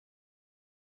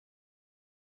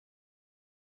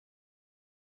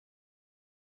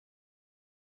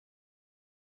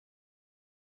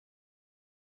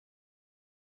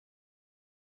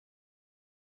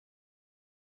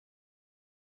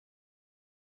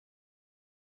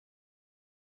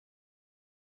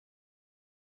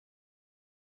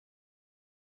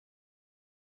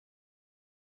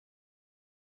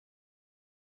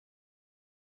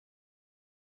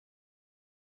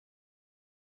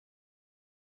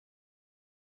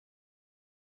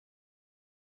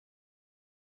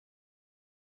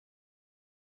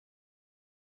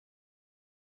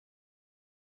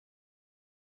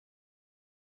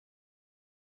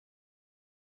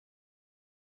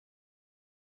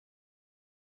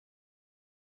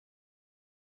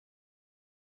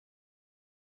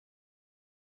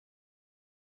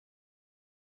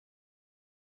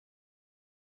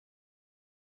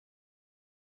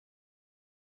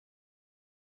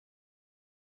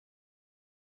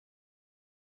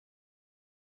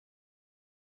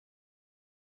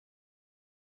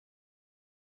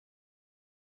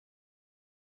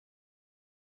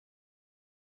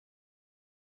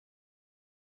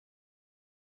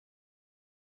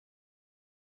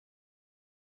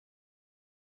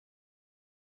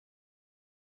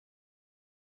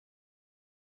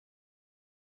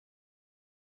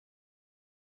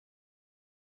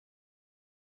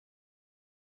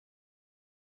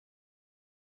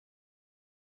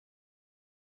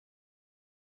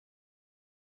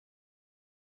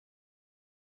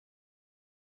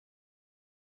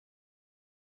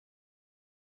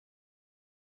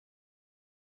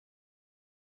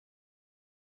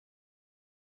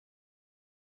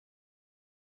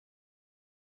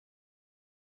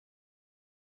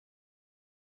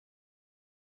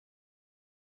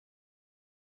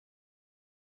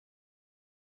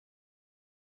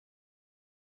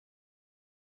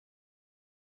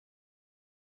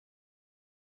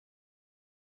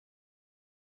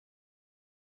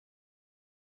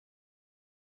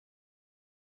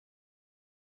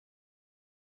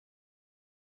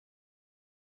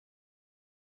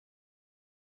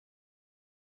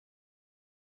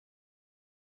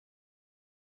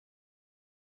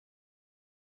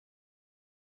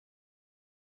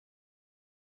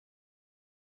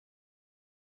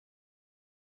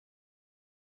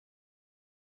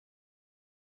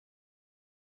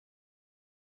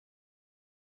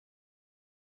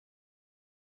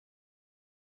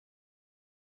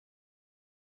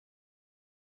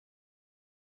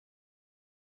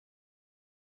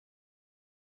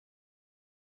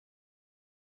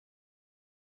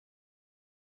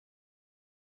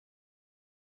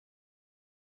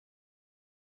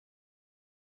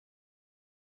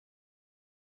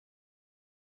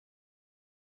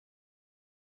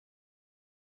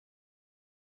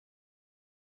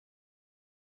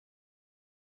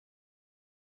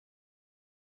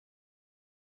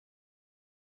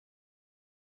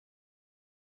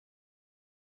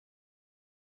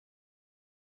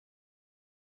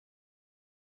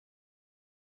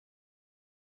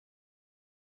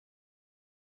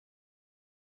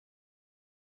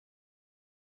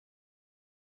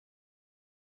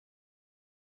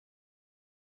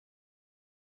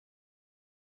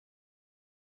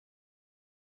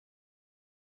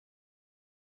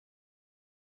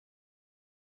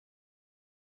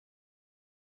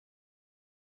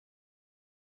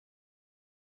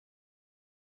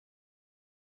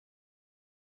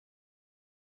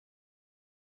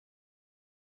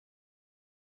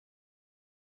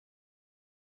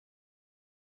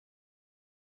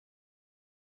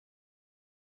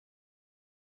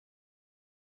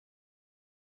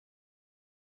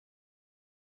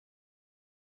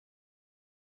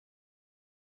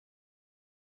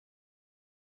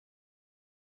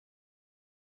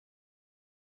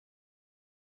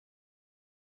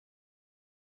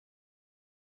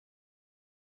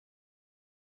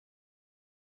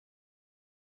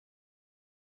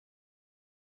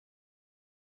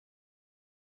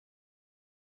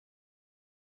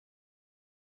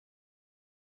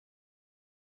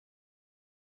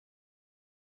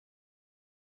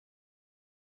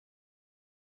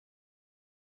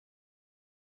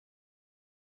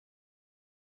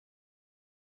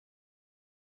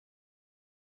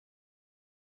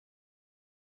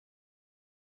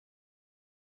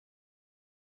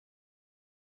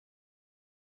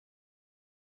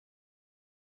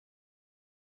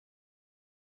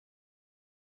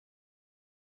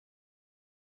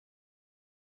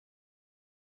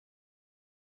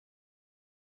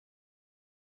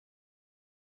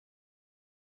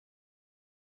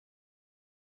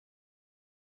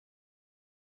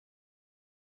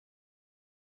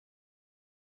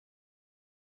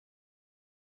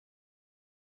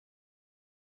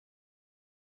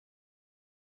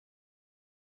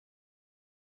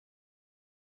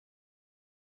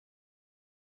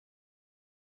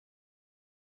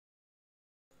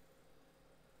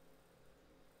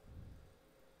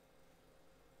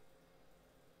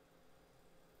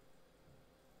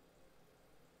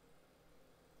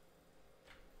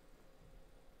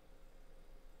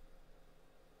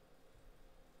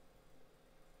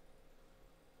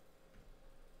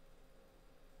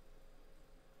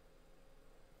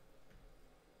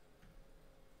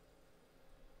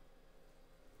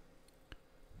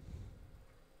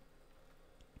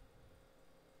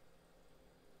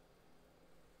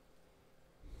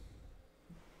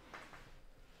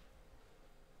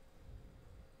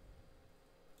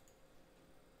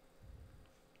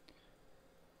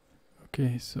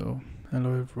Okay, so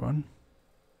hello everyone.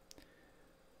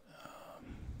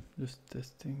 Just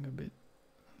testing a bit.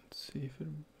 Let's see if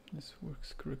this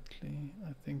works correctly.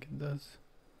 I think it does.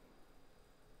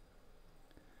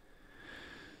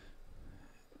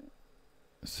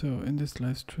 So in this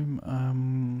live stream,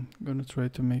 I'm gonna try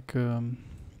to make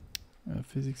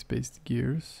physics-based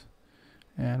gears,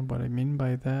 and what I mean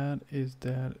by that is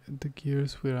that the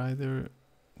gears will either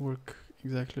work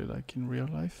exactly like in real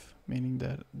life, meaning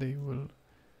that they will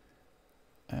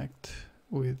act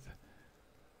with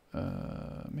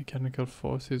mechanical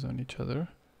forces on each other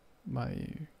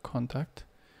by contact.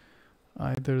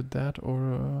 Either that,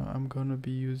 or I'm gonna be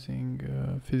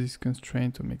using physics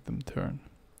constraint to make them turn.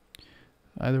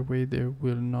 Either way, they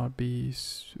will not be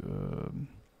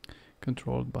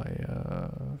controlled by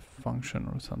a function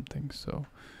or something, so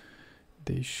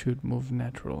they should move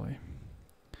naturally.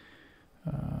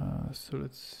 So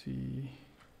let's see.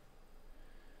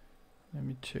 Let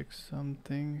me check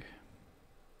something.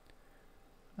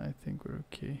 I think we're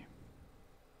okay.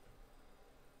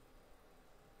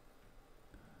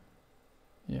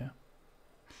 Yeah.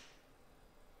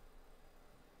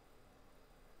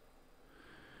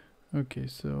 Okay,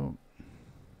 so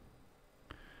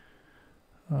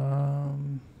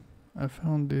I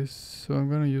found this, so I'm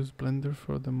gonna use Blender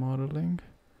for the modeling,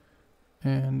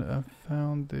 and I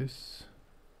found this.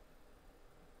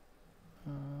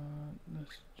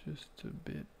 That's just a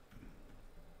bit.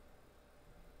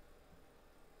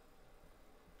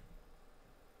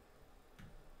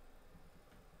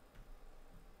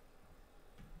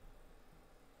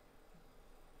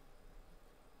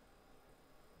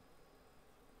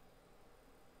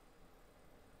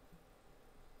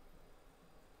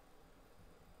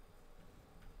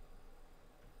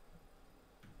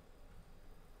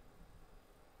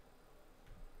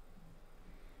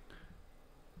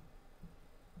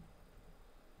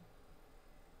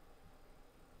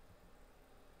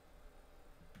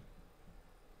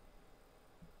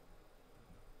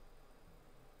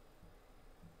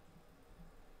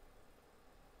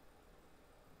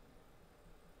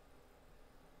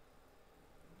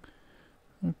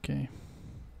 Okay.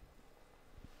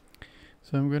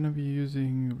 So I'm gonna be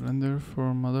using Blender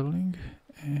for modeling,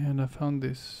 and I found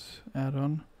this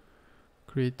add-on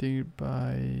created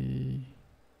by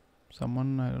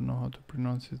someone. I don't know how to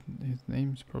pronounce his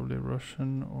name. It's probably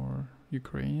Russian or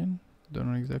Ukrainian.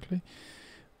 Don't know exactly.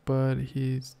 But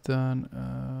he's done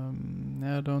an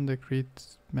add-on that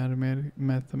creates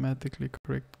mathematically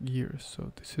correct gears.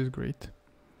 So this is great,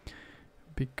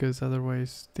 because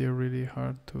otherwise they're really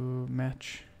hard to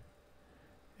match,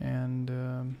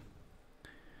 and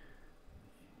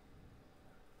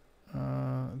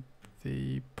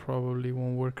they probably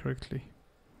won't work correctly.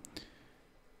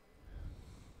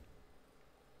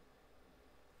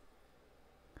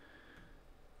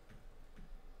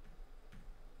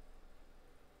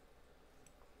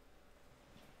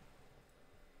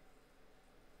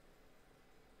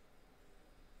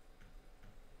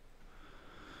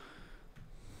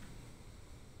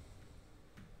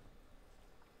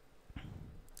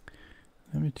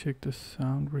 Let me check the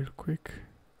sound real quick.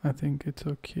 I think it's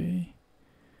okay.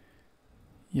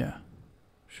 Yeah,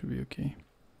 should be okay.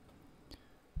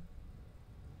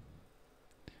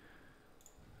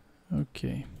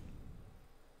 Okay.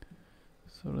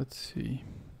 So let's see.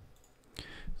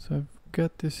 So I've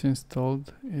got this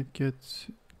installed. It gives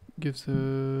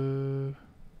a,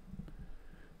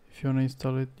 if you want to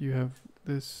install it, you have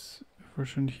this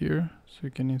version here, so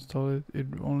you can install it.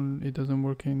 It doesn't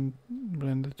work in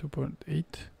Blender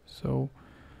 2.8, so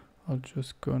I'm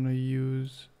just gonna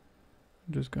use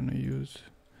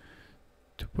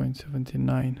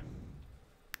 2.79.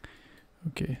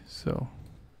 Okay, so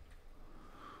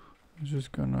I'm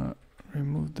just gonna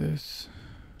remove this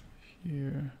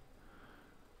here.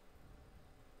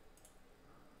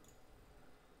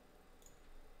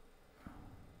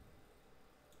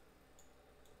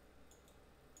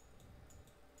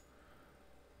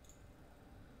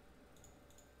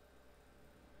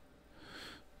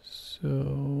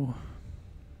 So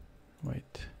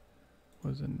wait,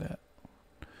 wasn't that?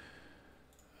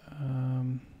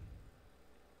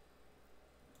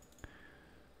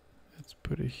 Let's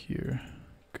put it here,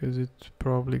 because it's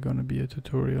probably gonna be a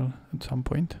tutorial at some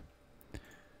point.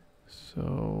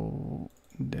 So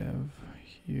dev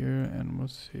here, and we'll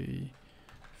say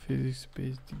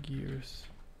physics-based gears.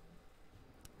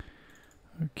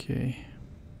 Okay.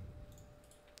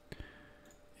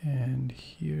 And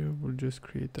here we'll just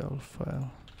create our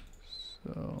file.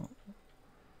 So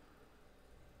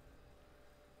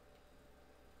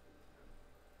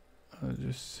I'll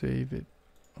just save it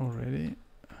already,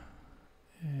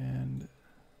 and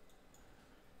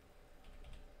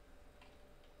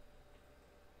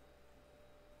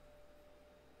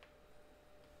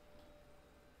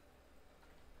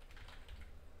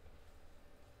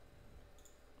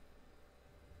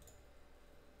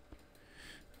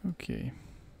Okay,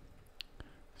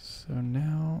 so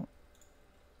now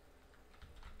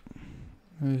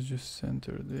let's just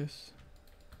center this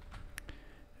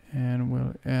and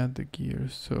we'll add the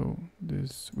gears. So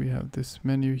this, we have this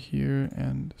menu here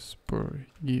and spur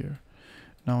gear.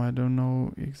 Now I don't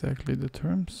know exactly the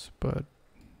terms, but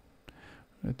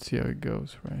let's see how it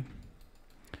goes, right?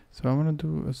 So I want to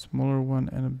do a smaller one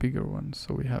and a bigger one,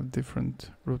 so we have different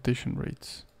rotation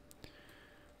rates.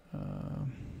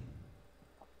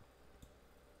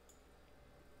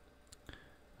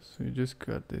 So you just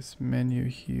got this menu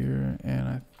here, and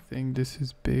I think this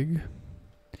is big,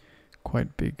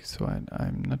 quite big, so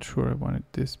I'm not sure I want it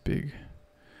this big.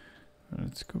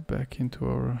 Let's go back into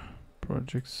our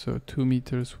project. So 2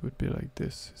 meters would be like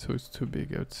this, so it's too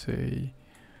big. I would say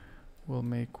we'll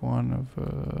make one of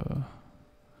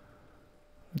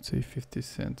let's say 50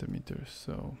 centimeters.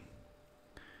 So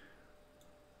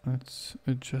let's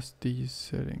adjust these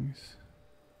settings.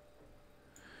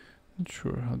 Not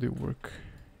sure how they work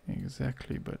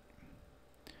exactly, but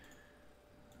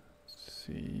let's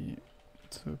see.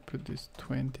 So put this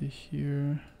 20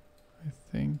 here, I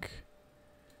think.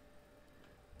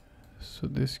 So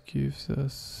this gives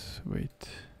us, wait,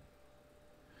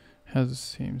 has the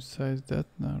same size that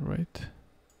now, right?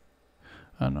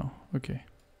 Ah no, okay.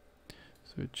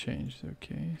 So it changed,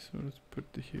 okay. So let's put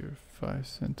here 5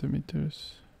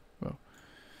 centimeters. Well,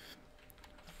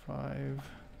 5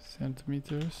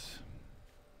 centimeters.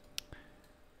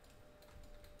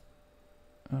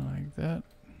 Like that.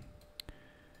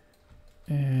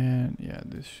 And yeah,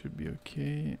 this should be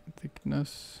okay.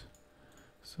 Thickness.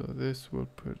 So this will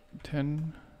put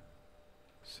 10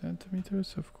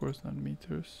 centimeters, of course not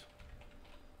meters.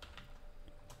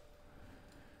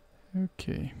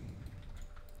 Okay.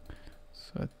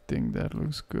 So I think that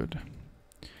looks good.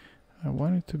 I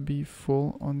want it to be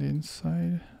full on the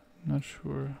inside. Not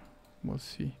sure. We'll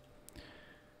see.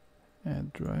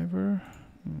 Add driver.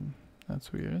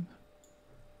 That's weird.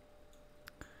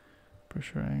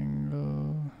 Pressure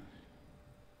angle.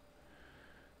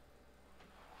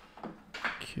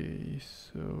 Okay,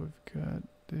 so we've got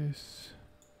this.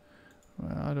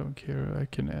 Well, I don't care. I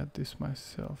can add this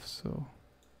myself. So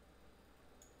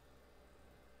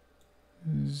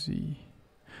Z.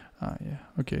 Ah, yeah.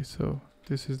 Okay, so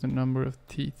this is the number of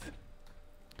teeth.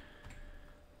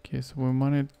 Okay, so we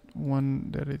wanted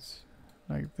one that is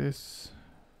like this,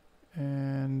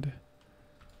 and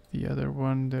the other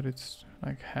one that it's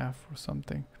like half or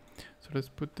something. So let's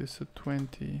put this at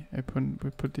 20. We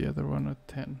put the other one at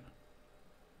 10.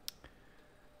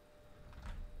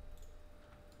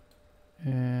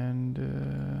 And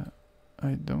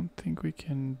I don't think we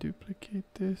can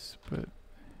duplicate this, but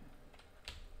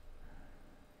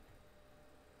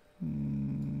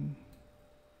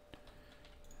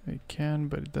I can,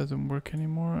 but it doesn't work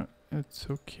anymore. It's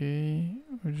okay.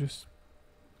 We'll just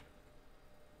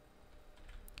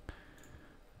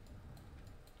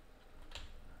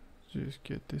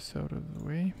get this out of the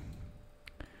way,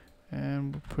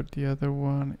 and we'll put the other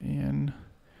one in,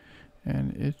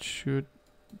 and it should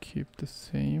keep the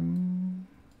same.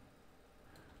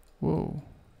 Whoa.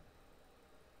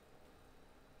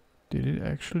 Did it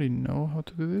actually know how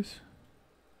to do this?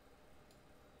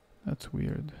 That's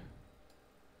weird.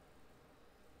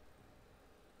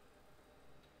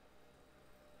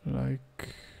 Like,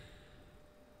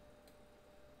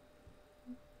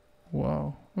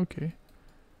 wow, okay.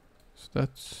 So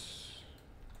that's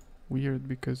weird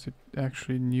because it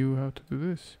actually knew how to do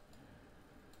this.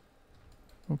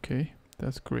 Okay,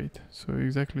 that's great. So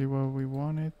exactly what we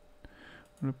wanted.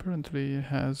 Well, apparently it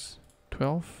has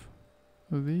 12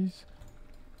 of these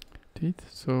teeth,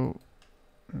 so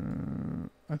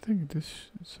I think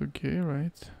this is okay,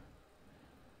 right?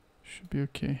 Should be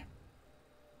okay.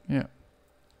 Yeah.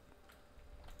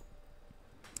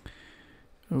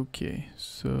 Okay,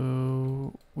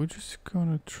 so we're just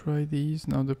gonna try these.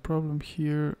 Now the problem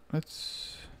here,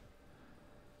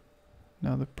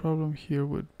 now the problem here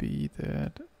would be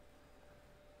that,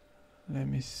 let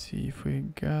me see if we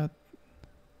got,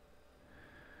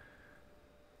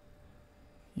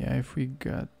 yeah, if we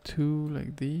got 2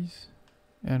 like these,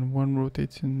 and one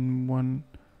rotates in one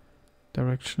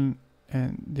direction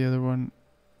and the other one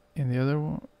in the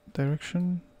other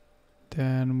direction,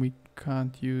 then we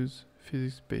can't use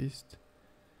physics-based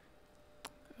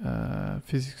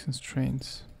physics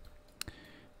constraints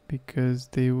because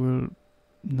they will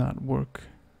not work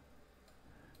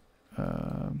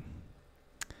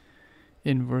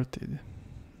inverted.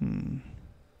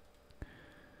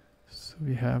 So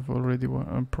we have already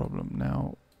one problem.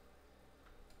 Now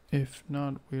if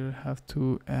not, we'll have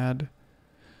to add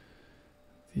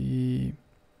the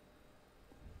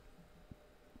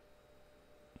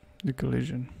the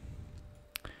collision.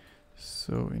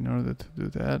 So in order to do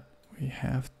that, we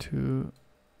have to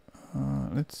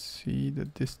let's see the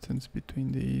distance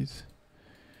between these.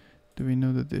 Do we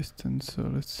know the distance? So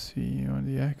let's see on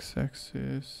the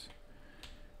x-axis.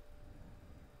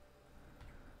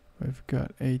 We've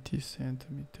got 80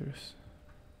 centimeters.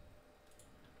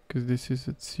 Because this is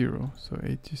at 0, so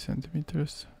 80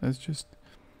 centimeters. Let's just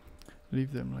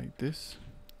leave them like this,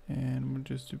 and we'll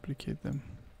just duplicate them,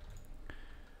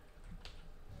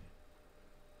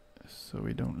 so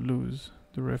we don't lose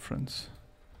the reference,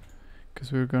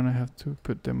 because we're gonna have to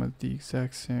put them at the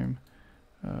exact same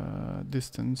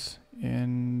distance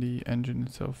in the engine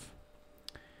itself,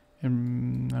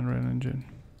 in Unreal Engine.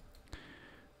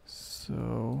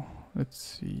 So let's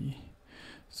see.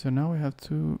 So now we have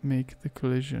to make the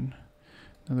collision.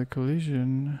 Now the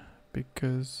collision,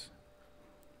 because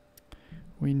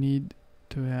we need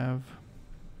to have,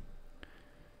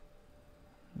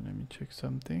 let me check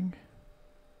something.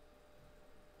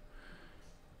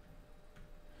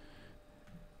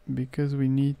 Because we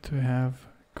need to have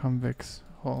convex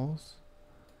hulls,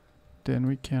 then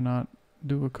we cannot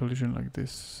do a collision like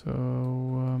this.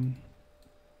 So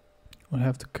we'll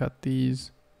have to cut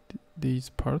these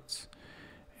parts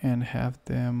and have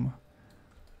them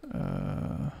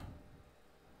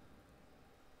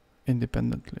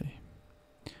independently,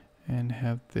 and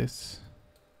have this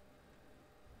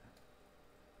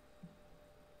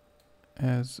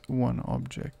as one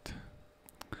object.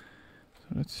 So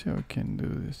let's see how we can do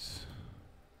this.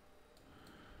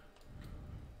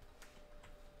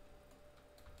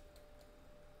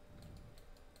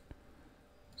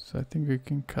 So I think we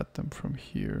can cut them from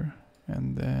here,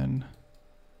 and then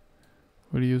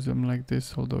we'll use them like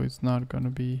this, although it's not gonna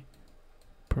be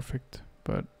perfect,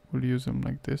 but we'll use them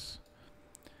like this.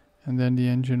 And then the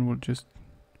engine will just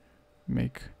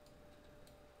make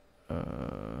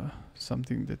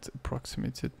something that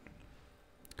approximates it.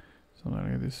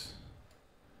 Something like this.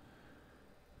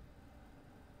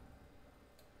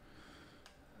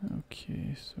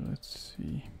 Okay, so let's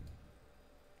see.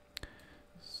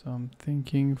 So I'm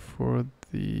thinking for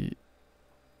the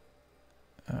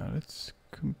let's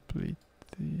complete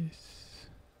this.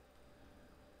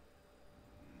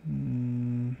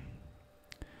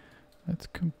 Let's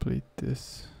complete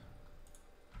this.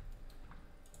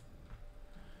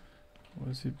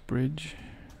 Was it bridge?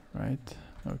 Right.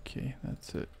 Okay,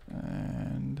 that's it.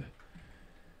 And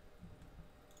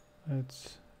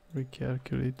let's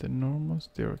recalculate the normals.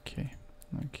 They're okay.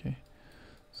 Okay.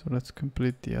 So let's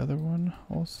complete the other one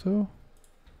also.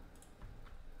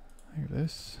 Like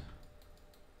this.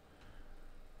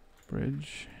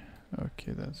 Bridge.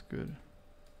 Okay, that's good.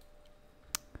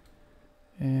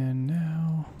 And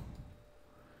now,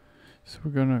 so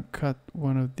we're gonna cut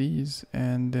one of these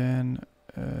and then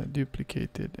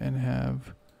duplicate it and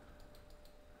have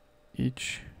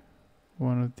each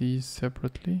one of these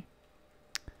separately.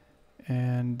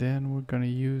 And then we're gonna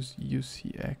use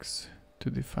UCX to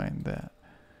define that.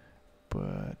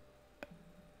 But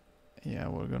yeah,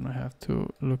 we're gonna have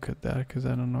to look at that, because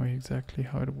I don't know exactly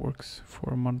how it works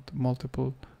for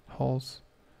multiple hulls.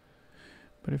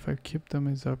 But if I keep them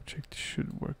as object, it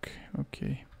should work.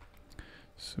 Okay.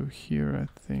 So here I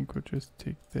think we'll just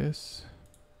take this.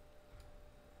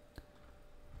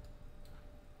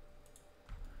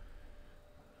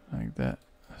 Like that.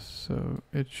 So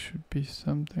it should be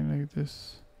something like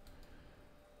this.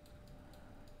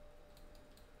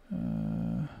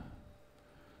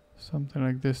 Something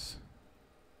like this.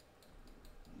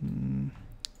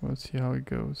 We'll see how it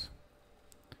goes.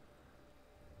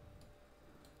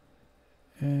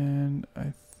 And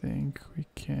I think we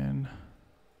can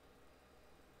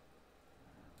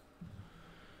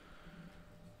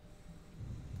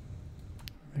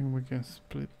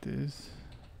split this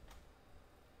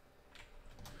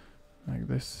like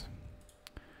this,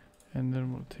 and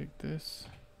then we'll take this.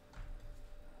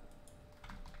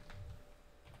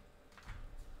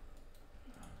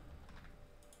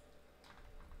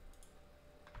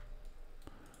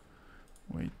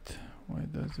 Wait, why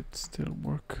does it still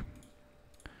work?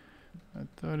 I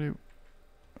thought it,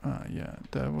 yeah,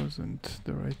 that wasn't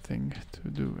the right thing to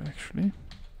do actually.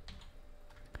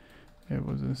 It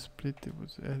wasn't split, it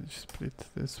was edge split,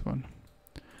 this one.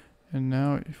 And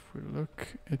now if we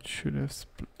look, it should have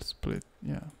split,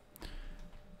 yeah.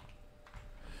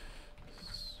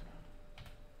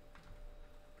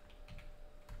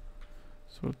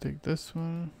 So we'll take this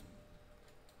one.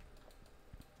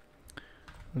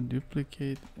 We'll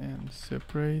duplicate and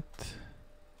separate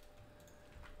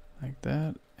like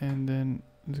that, and then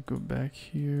let's go back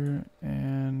here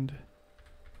and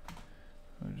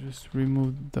I'll just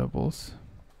remove the doubles.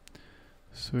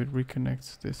 So it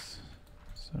reconnects this.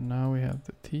 So now we have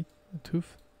the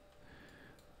tooth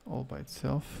all by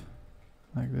itself,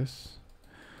 like this,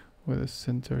 with a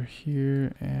center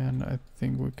here, and I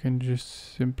think we can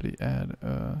just simply add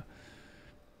a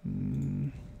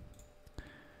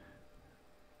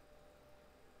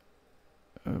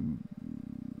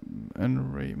an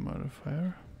array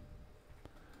modifier.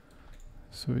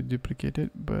 So we duplicate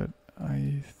it, but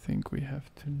I think we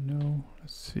have to know,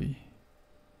 let's see.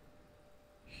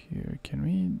 Here, can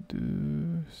we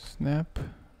do snap?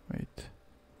 Wait.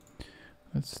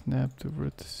 Let's snap the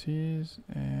vertices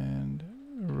and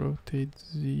rotate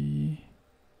Z.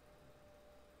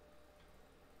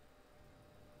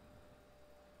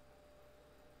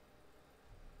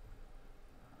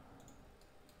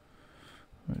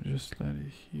 I'll just let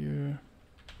it here.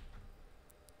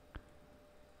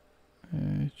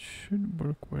 It should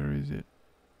work. Where is it?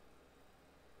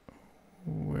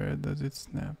 Where does it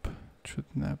snap? It should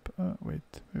snap.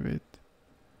 Wait.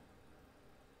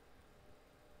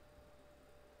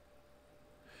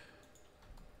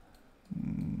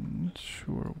 Not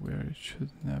sure where it should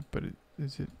snap, but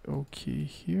is it okay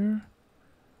here?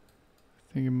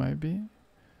 I think it might be.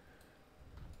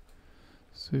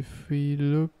 So if we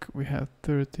look, we have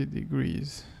 30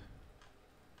 degrees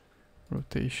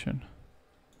rotation.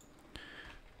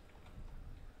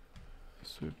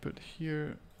 So we put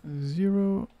here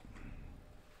 0,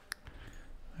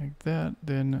 like that,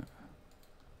 then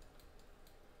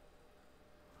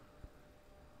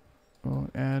we'll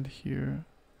add here,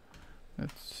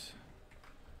 let's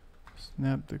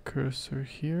snap the cursor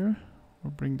here,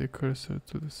 we'll bring the cursor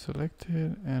to the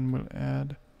selected, and we'll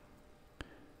add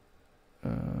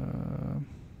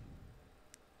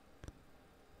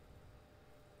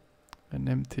an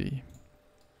empty.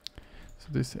 So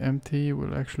this empty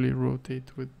will actually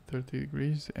rotate with 30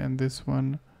 degrees, and this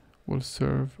one will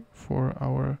serve for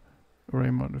our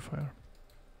array modifier.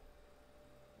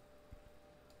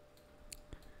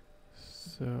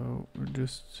 So we'll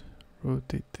just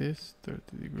rotate this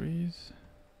 30 degrees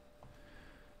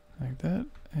like that,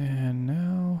 and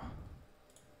now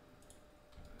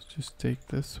let's just take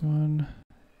this one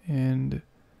and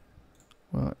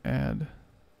we'll add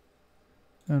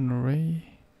an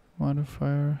array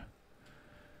modifier,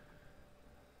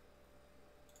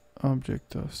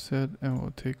 object offset, and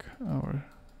we'll take our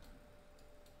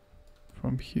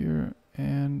from here,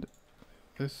 and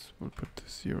this will put to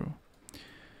 0.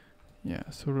 Yeah,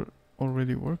 so it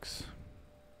already works.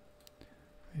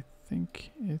 I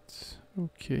think it's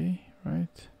okay,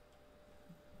 right?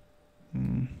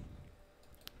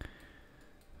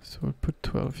 So we'll put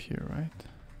 12 here, right?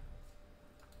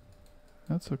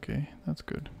 That's okay, that's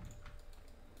good.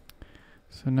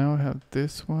 So now I have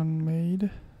this one made,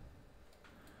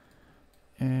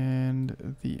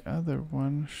 and the other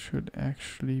one should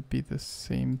actually be the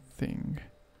same thing.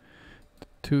 The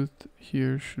tooth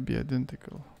here should be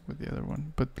identical with the other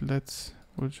one, but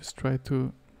we'll just try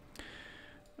to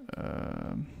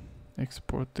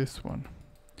export this one.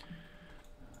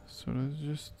 So let's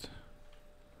just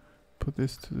put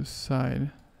this to the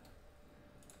side,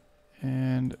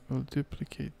 and we'll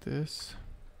duplicate this,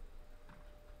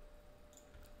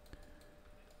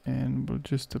 and we'll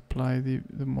just apply the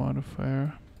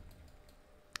modifier.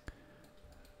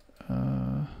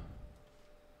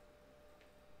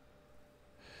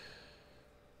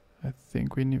 I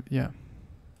think we need, yeah.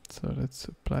 So let's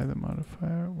apply the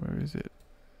modifier. Where is it?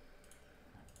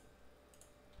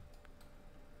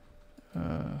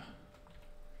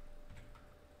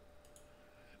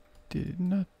 Did it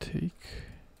not take?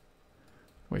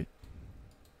 Wait.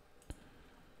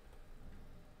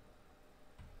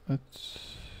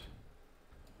 That's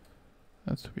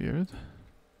weird.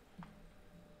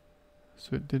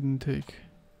 So it didn't take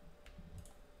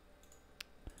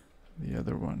the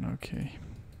other one. Okay.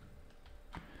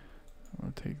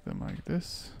 I'll take them like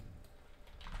this.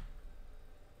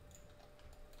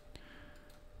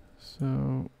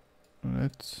 So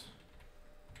let's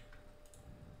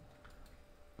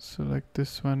select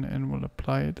this one and we'll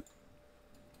apply it.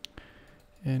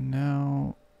 And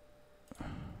now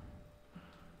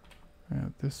I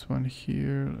have this one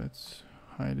here. Let's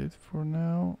hide it for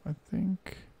now, I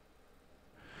think.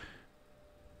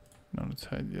 No, let's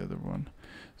hide the other one.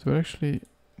 So we actually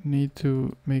need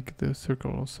to make the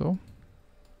circle also.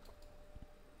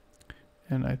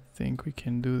 And I think we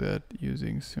can do that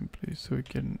using simply, so we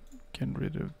can get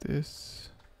rid of this.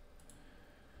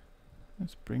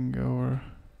 Let's bring our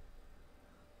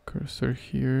cursor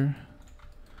here.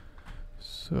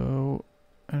 So,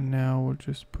 and now we'll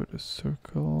just put a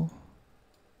circle.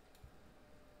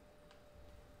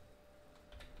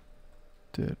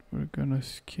 that we're gonna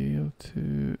scale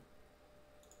to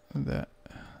that.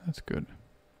 That's good.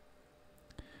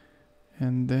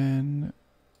 And then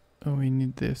we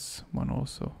need this one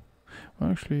also.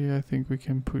 Well, actually, I think we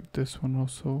can put this one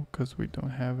also because we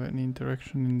don't have any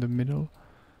interaction in the middle.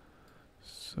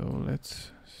 So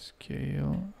let's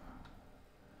scale.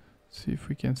 See if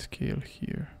we can scale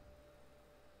here.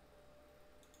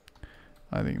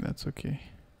 I think that's okay.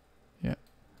 Yeah.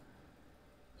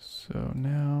 So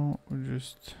now we'll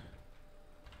just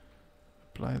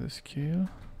apply the scale.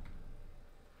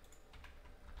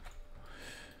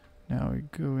 Now we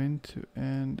go into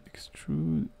and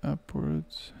extrude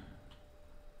upwards.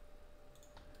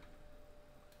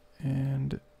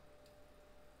 And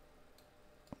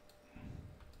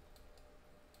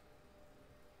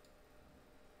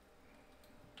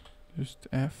just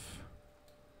F.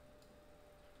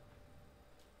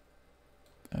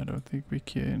 I don't think we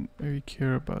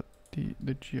care about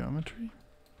the geometry.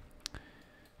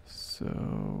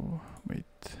 So wait,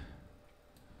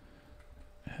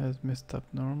 it has messed up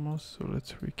normals, so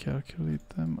let's recalculate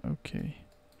them. Okay,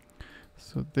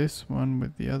 so this one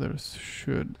with the others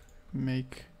should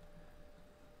make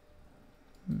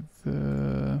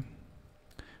the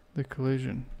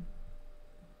collision.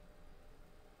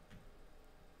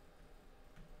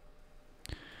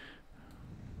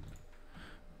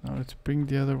 Now let's bring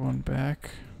the other one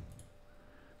back,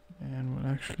 and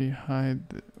we'll actually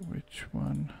hide which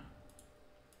one.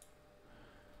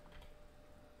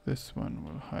 This one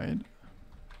will hide.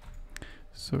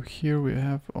 So here we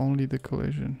have only the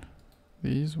collision,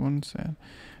 these ones,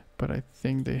 but I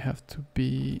think they have to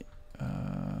be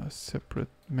separate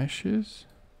meshes,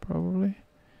 probably.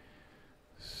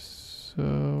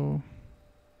 So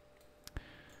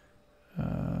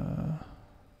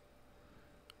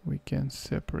we can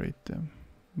separate them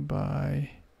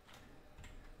by,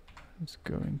 let's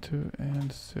go into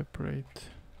and separate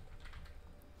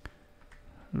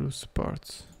loose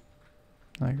parts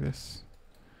like this,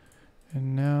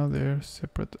 and now they're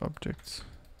separate objects.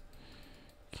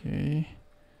 Okay,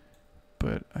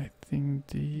 but I think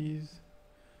these,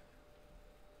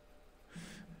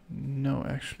 no,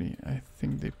 actually I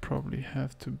think they probably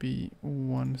have to be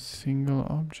one single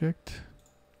object,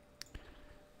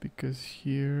 because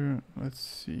here, let's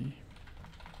see,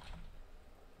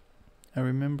 I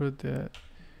remember that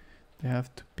they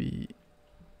have to be,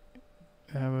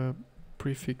 have a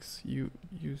prefix,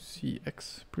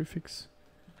 UCX prefix.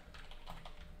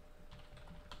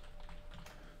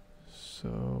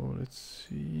 So let's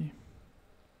see,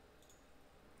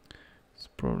 it's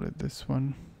probably this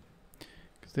one,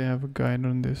 because they have a guide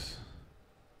on this.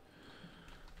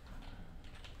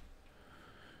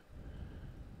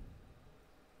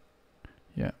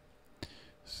 Yeah,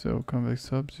 so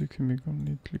convex object can be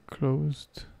completely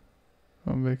closed.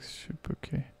 Convex shape,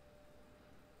 okay.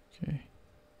 Okay.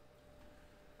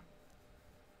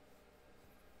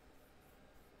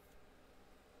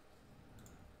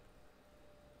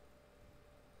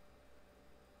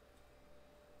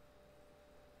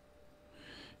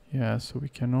 Yeah, so we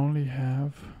can only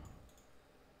have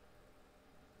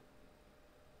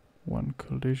one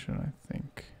collision, I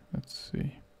think. Let's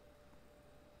see.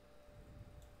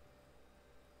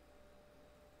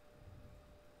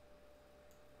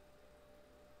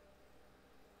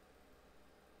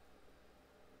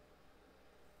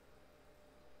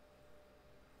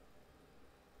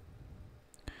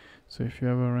 So if you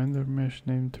have a render mesh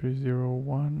named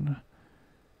 301,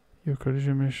 your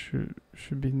collision mesh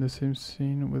should be in the same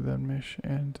scene with that mesh,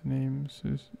 and the name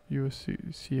is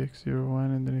USCX01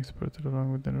 and then exported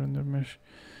along with the render mesh.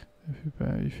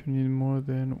 If you need more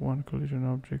than one collision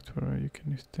object, you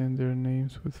can extend their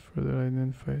names with further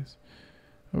identifiers.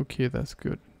 Okay, that's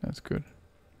good. That's good.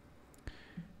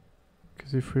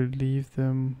 Because if we leave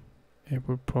them, it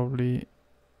will probably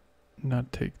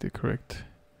not take the correct,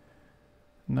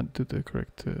 not do the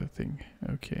correct thing.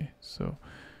 Okay, so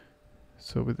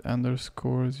with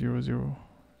underscore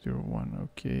 0001,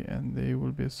 okay, and they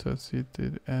will be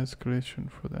associated as collision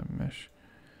for that mesh.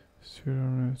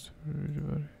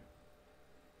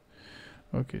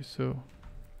 Okay, so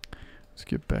let's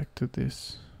get back to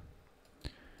this.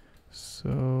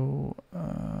 So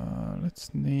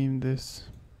let's name this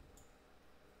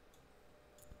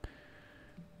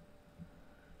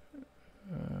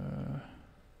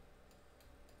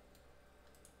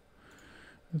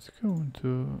let's go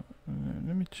into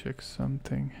let me check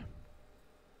something.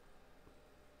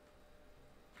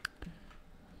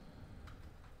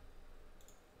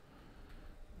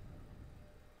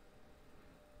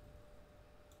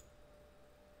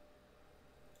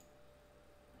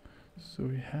 So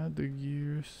we had the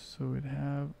gears, so we'd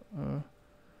have a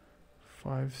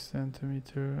 5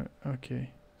 centimeter.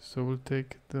 Okay, so we'll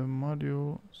take the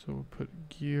module, so we'll put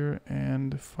gear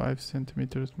and 5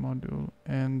 centimeters module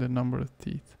and the number of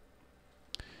teeth.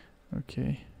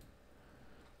 Okay,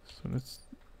 so let's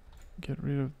get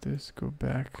rid of this, go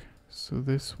back. So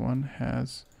this one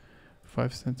has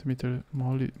 5 centimeter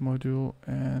module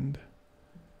and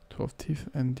 12 teeth,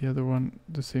 and the other one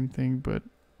the same thing, but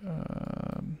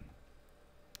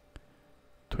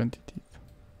 20 teeth,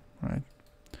 right?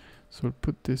 So we'll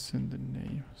put this in the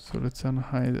name. So let's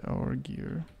unhide our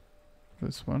gear,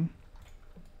 this one.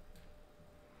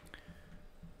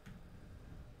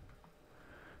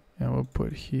 And we'll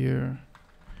put here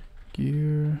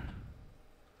gear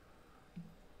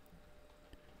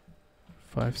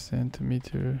 5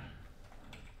 centimeter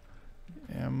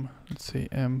M, let's say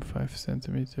M 5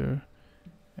 centimeter,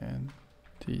 and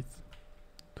teeth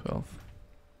 12.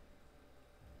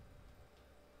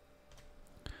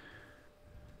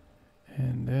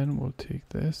 And then we'll take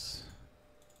this,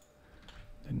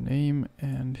 the name,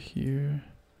 and here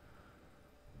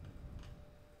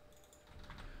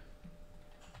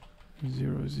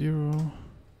 0 0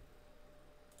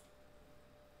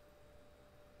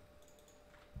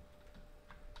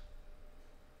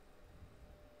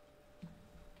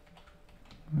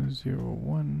 0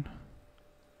 1.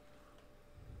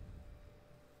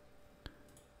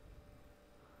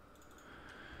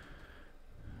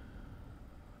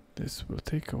 This will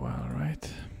take a while,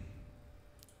 right?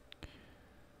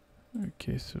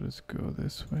 Okay, so let's go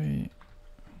this way.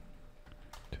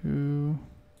 2,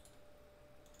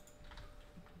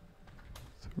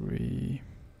 3,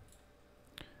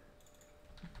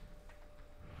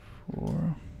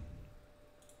 4.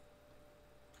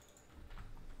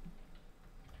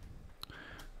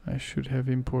 I should have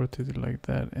imported it like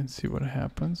that and see what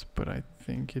happens, but I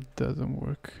think it doesn't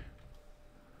work.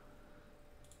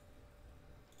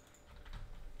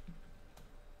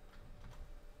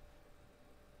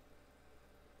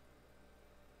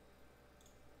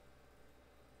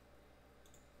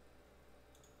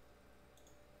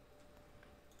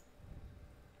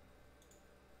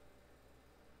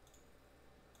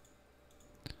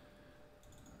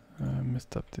 I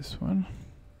messed up this one.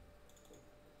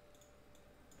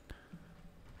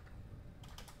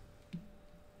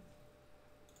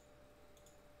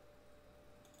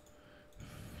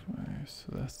 So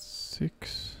that's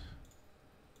 6,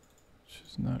 which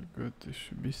is not good. This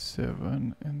should be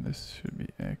 7, and this should be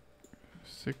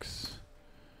 6.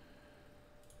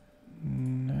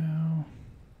 Now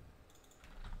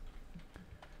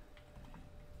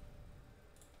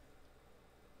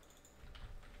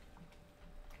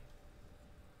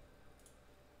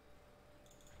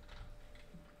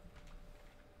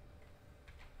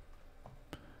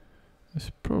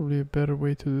there's probably a better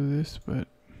way to do this, but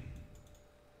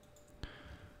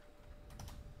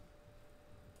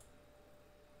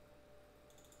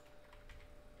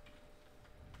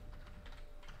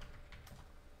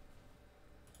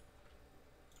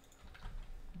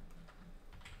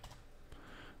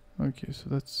okay, so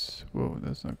that's, whoa,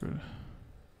 that's not good.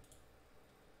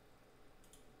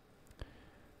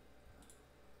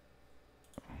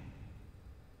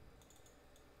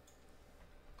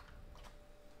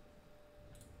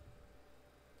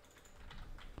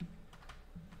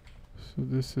 So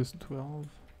this is 12.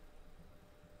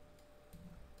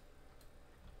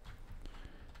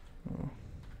 Oh.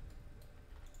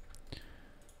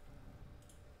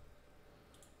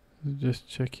 Just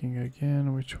checking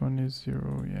again, which one is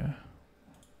 0, yeah.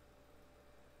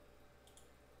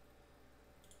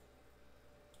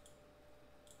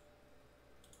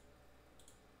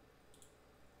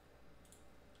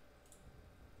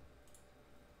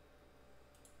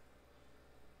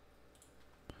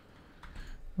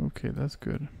 Okay, that's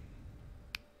good.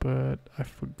 But I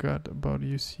forgot about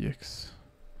UCX.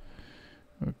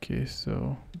 Okay,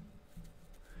 so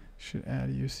should add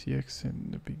UCX in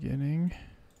the beginning.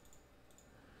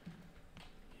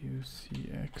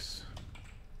 UCX.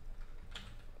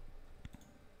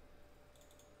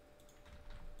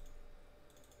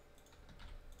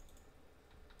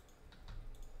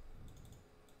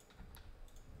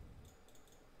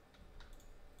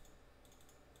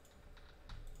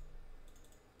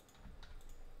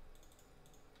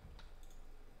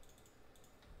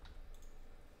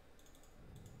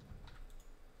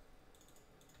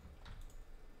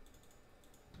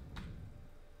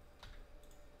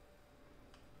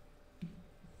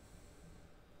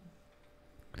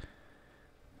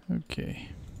 Okay,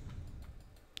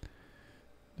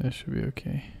 that should be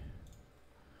okay.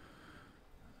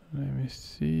 Let me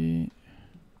see.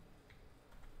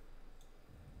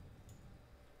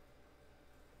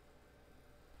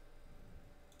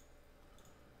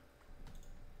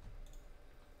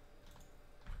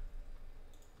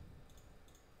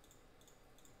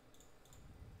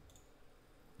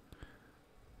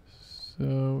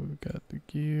 So we got the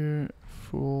gear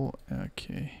full.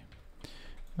 Okay,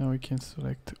 now we can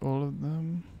select all of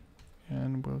them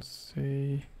and we'll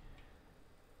say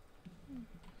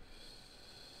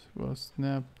we'll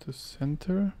snap to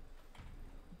center.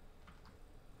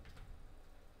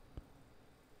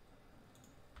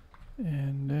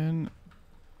 And then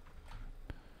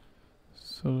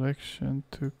selection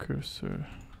to cursor.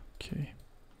 Okay,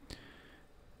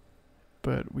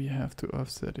 but we have to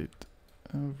offset it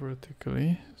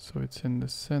vertically so it's in the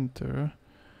center,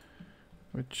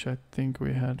 which I think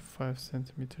we had 5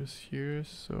 centimeters here,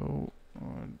 so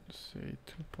let's say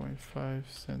 2.5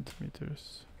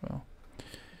 centimeters. Well,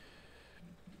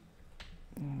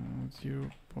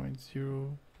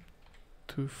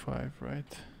 0.025,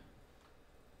 right?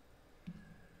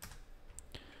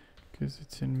 Because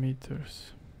it's in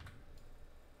meters.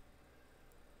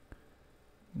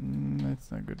 That's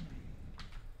not good.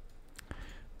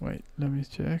 Wait, let me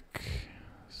check.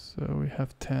 So we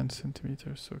have 10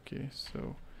 centimeters. Okay,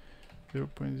 so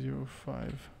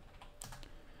 0.05.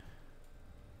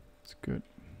 It's good.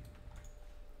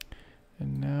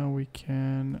 And now we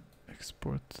can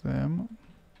export them.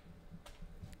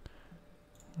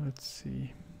 Let's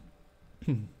see.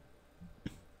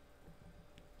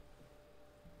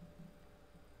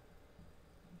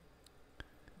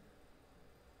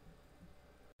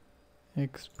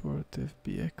 Export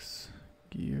FBX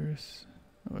gears.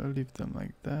 I'll leave them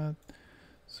like that.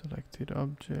 Selected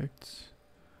objects.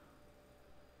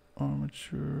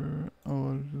 Armature.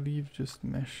 I'll leave just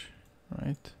mesh,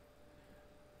 right?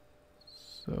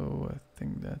 So I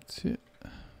think that's it.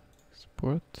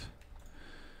 Export.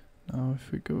 Now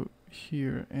if we go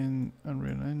here in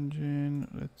Unreal Engine,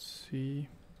 let's see.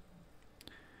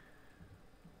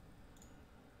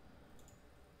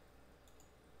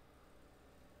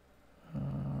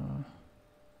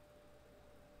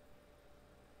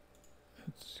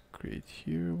 Let's create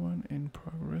here one in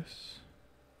progress.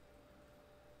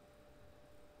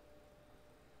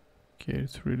 Okay,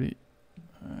 it's really,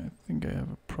 I think I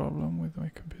have a problem with my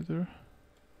computer.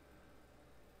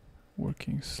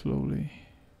 Working slowly.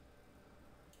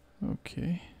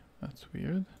 Okay, that's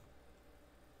weird.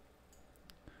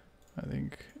 I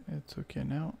think it's okay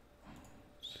now.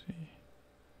 Let's see.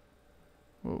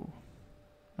 Whoa,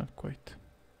 not quite.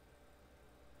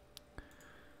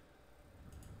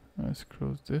 Let's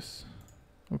close this.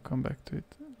 We'll come back to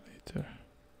it later.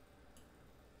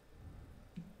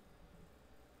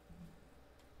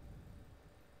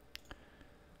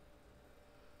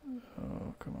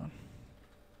 Oh, come on.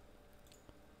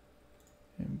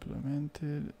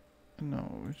 Implemented.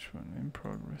 No, which one? In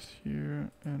progress here.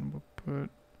 And we'll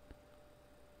put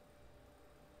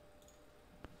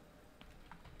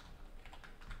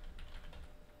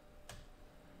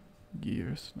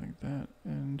gears like that,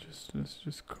 and let's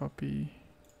just copy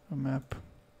a map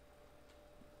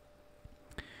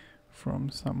from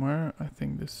somewhere. I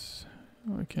think this,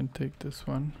 I can take this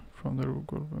one from the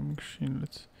Google machine.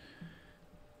 Let's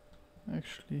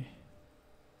actually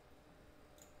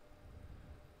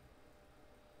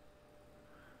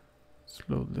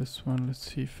load this one.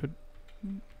 Let's see if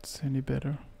it's any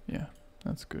better. Yeah,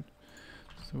 that's good.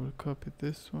 So we'll copy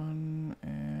this one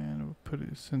and we'll put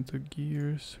it into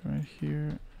gears right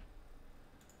here.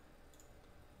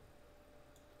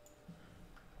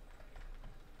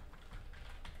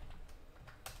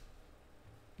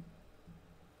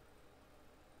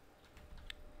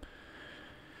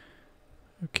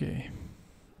 Okay.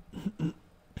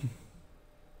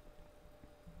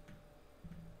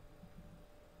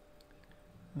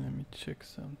 Let me check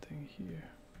something here.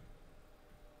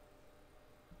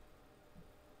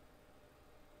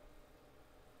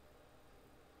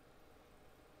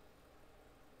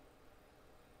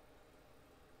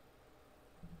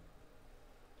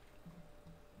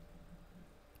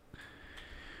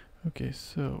 Okay,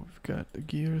 so we've got the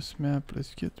gears map.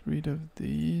 Let's get rid of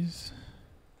these.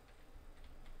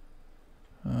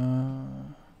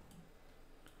 How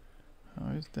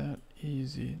is that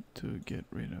easy to get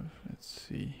rid of? Let's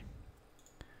see.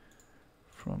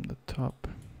 From the top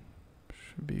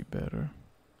should be better.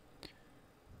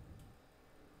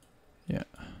 Yeah.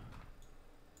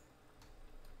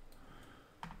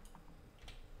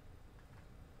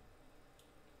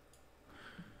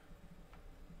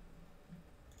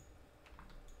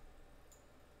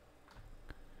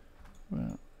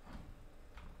 Well,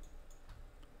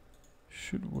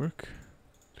 should work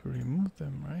to remove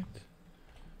them, right?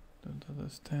 Don't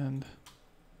understand.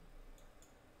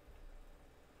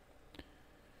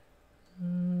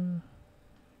 Yeah,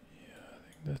 I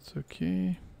think that's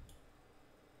okay.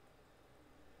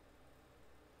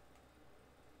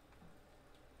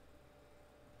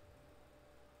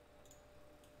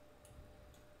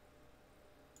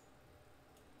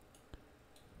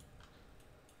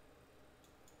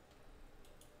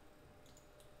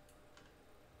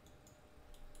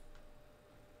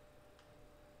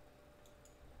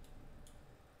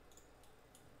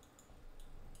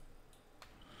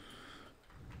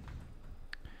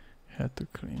 had to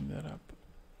clean that up.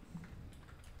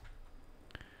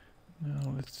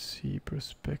 Now let's see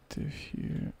perspective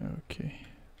here. Okay,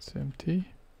 it's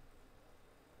empty.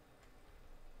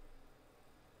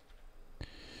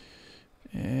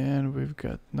 And we've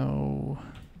got no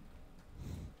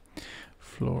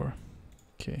floor.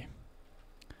 Okay,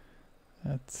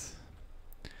 that's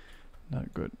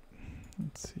not good.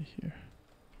 Let's see here.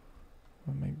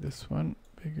 We'll make this one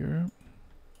bigger.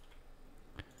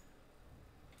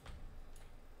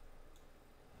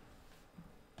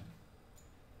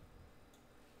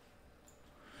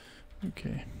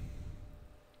 Okay,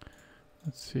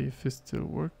 let's see if it still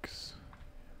works.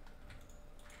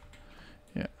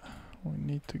 Yeah, we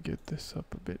need to get this up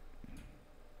a bit.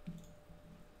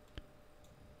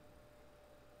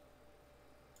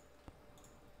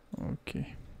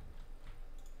 Okay.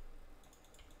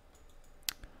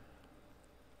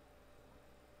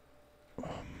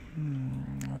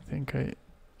 I think I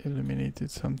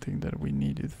eliminated something that we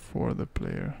needed for the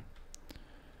player.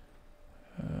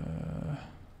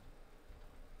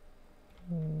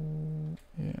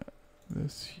 Yeah,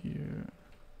 this here.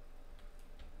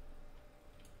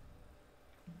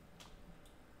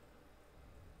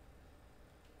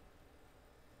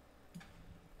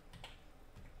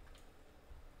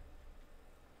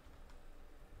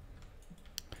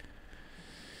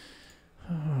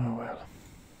 Oh well.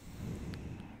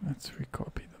 Let's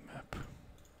recopy the map.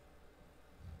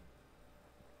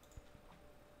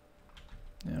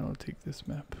 Yeah, I'll take this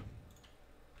map.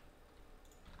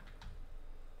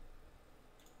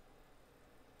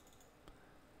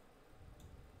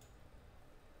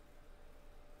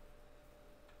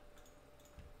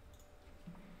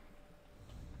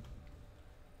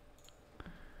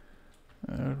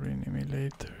 Rename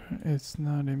later. It's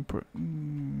not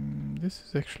important. This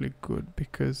is actually good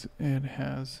because it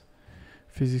has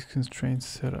physics constraints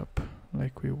set up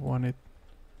like we want it.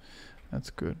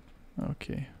 That's good.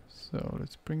 Okay, so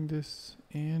let's bring this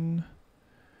in.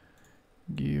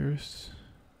 Gears.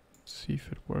 See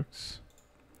if it works.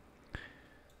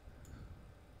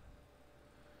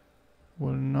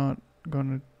 We're not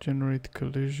gonna generate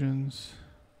collisions.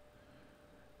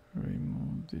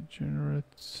 Remove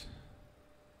degenerates.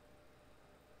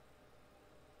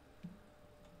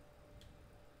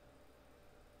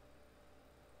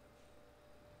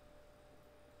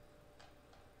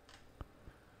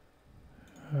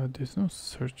 There's no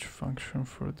search function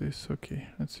for this. Okay,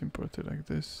 let's import it like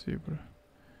this. Zebra.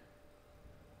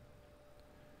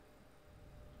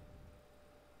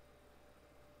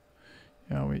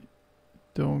 Yeah, we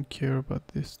don't care about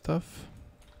this stuff.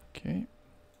 Okay.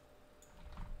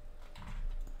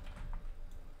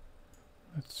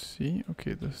 Let's see.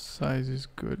 Okay, the size is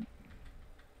good.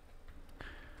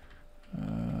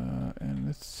 And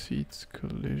let's see its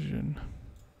collision.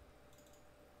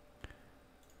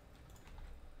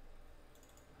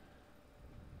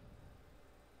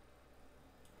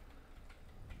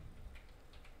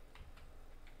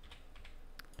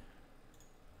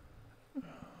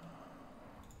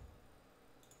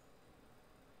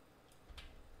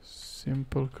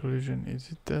 Simple collision,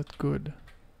 is it that good?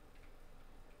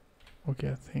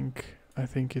 Okay, I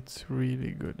think it's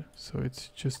really good. So it's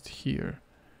just here.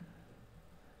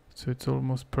 So it's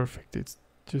almost perfect. It's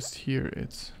just here.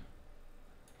 It's,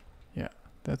 yeah,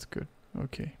 that's good.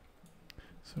 Okay.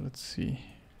 So let's see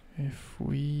if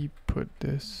we put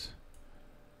this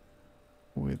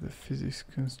with a physics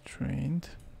constraint.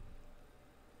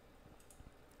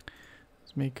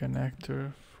 Let's make an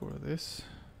actor for this.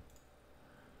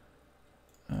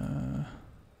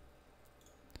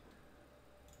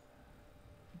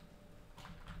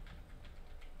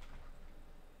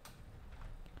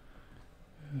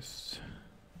 This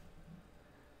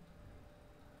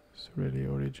is really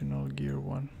original gear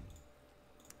one.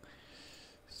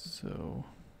 So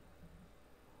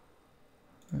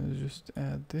let's just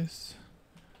add this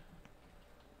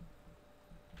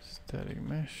static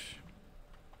mesh.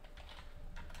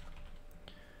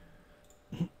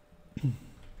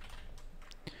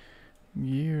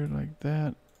 Gear like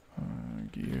that.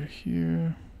 Gear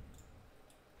here.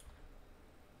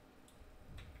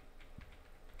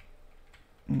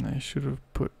 And I should have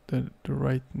put the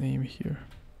right name here.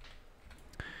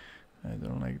 I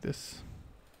don't like this.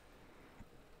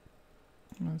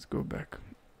 Let's go back.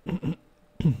 Let's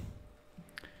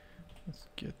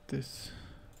get this.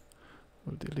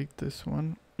 We'll delete this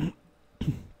one.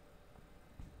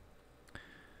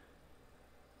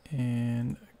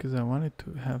 And because I wanted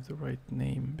to have the right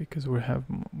name, because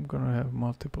I'm gonna have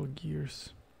multiple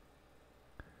gears.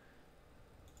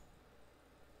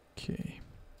 Okay.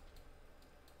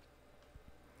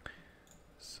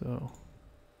 So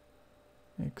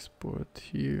export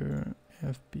here,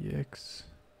 FBX.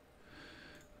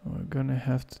 We're gonna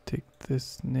have to take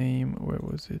this name, where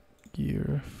was it?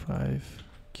 Gear 5,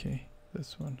 okay,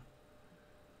 this one.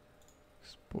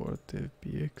 Export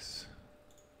FBX,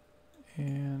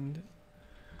 and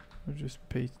we'll just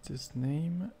paste this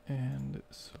name and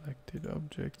selected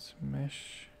objects,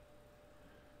 mesh.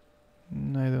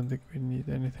 I don't think we need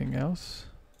anything else.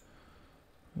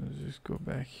 Let's just go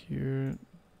back here,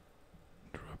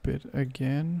 drop it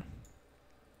again.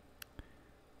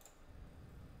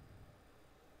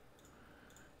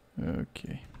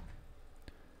 Okay.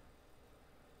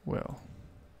 Well,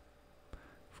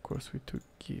 of course we took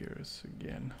gears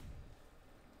again.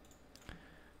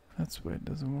 That's why it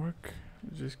doesn't work.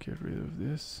 Just get rid of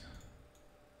this.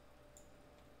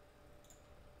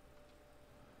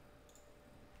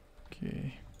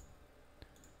 Okay.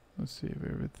 Let's save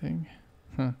everything.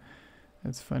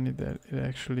 It's funny that it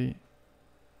actually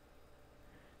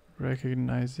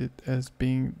recognized it as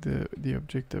being the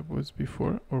object that was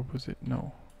before, or was it?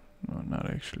 No, not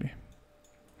actually.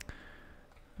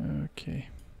 Okay,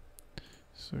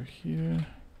 so here,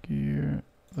 gear,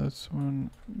 that's one,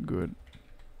 good.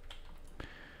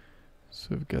 So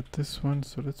we've got this one,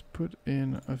 so let's put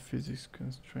in a physics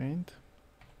constraint.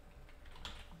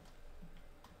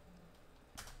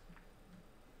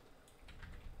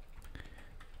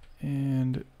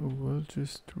 And we'll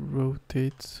just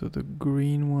rotate, so the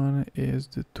green one is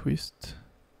the twist,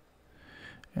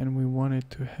 and we want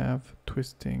it to have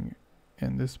twisting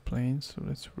in this plane, so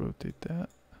let's rotate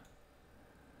that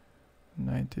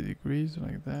 90 degrees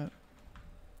like that.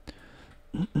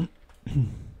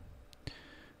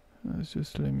 Let's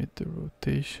just limit the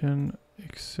rotation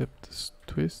except this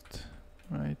twist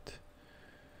right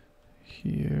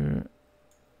here.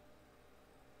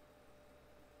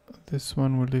 This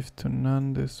one will leave to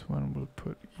none, this one will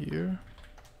put here.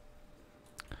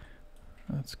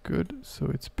 That's good, so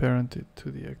it's parented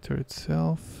to the actor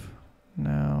itself.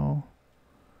 Now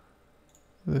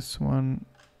this one,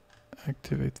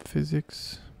 activate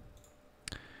physics.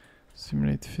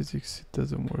 Simulate physics, it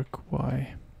doesn't work.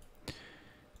 Why?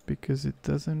 Because it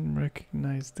doesn't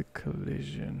recognize the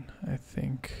collision, I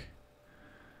think.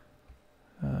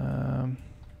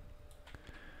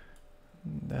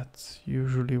 That's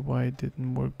usually why it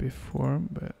didn't work before,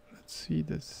 but let's see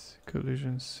this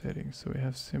collision setting. So we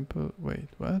have simple, wait,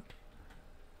 what?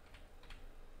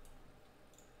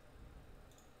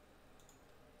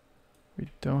 We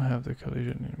don't have the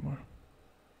collision anymore.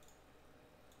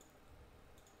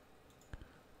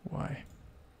 Why?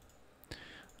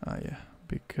 Ah yeah,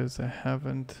 because I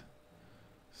haven't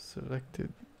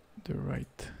selected the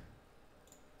right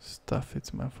stuff.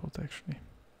 It's my fault actually.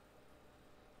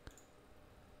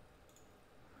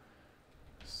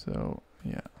 So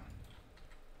yeah.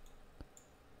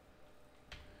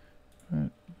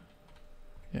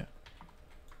 Yeah.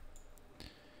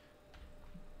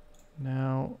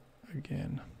 Now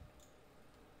again.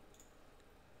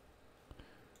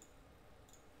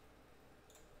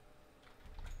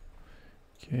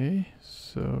 Okay,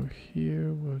 so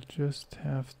here we'll just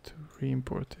have to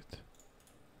re-import it.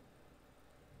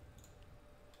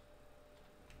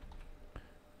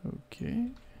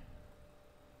 Okay.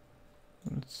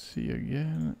 Let's see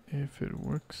again if it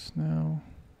works now.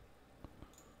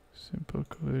 Simple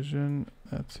collision,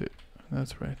 that's it.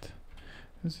 That's right.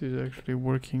 This is actually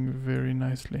working very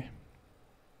nicely.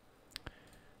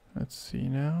 Let's see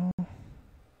now.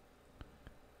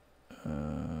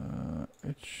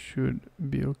 It should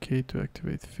be okay to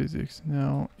activate physics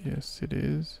now. Yes, it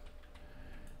is.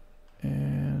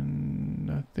 And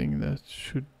I think that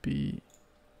should be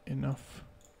enough.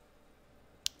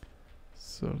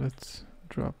 So let's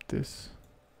drop this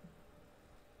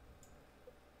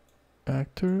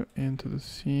actor into the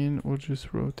scene. We'll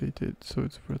just rotate it so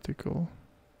it's vertical.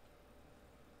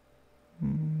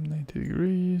 90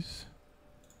 degrees.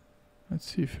 Let's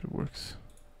see if it works.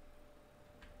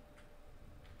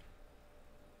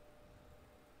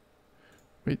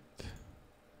 Wait.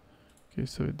 Okay,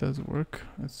 so it does work.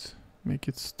 Let's make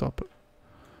it stop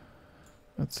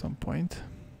at some point.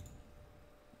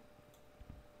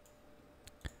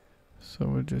 So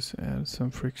we'll just add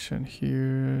some friction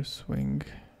here, swing,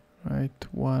 right?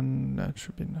 1, that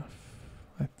should be enough,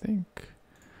 I think.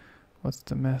 What's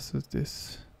the mass of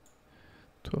this?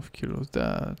 12 kilos,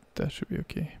 that should be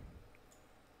okay.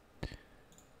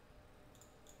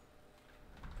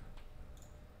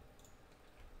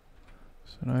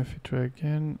 So now if you try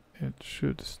again, it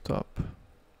should stop.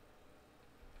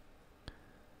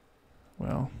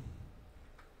 Well,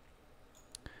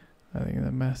 I think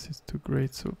the mass is too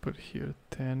great, so we'll put here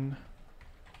 10.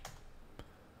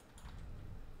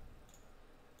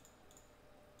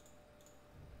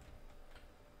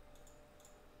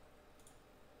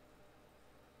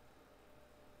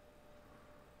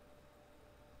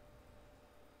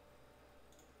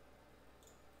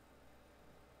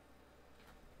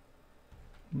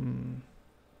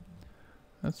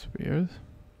 That's weird.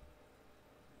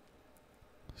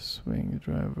 Swing,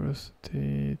 drive,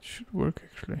 velocity. It should work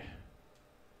actually.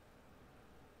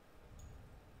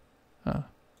 Ah,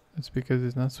 that's because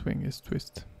it's not swing, it's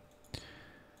twist.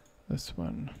 This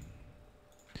one.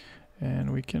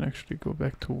 And we can actually go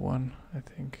back to 1, I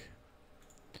think.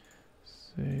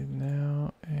 Say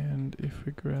now, and if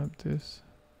we grab this.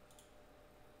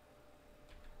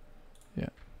 Yeah.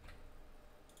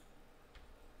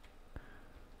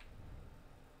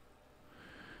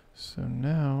 So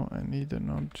now I need an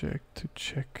object to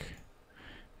check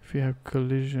if we have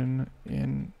collision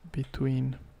in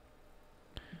between.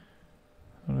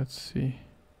 So let's see.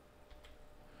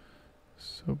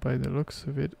 So by the looks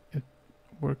of it, it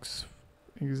works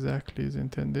exactly as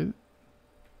intended.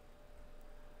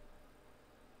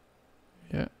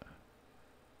 Yeah.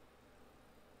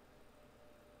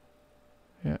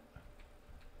 Yeah.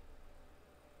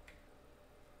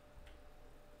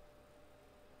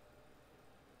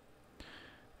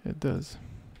 It does.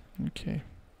 Okay.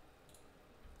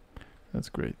 That's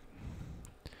great.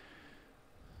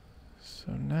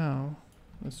 So now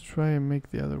let's try and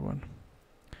make the other one.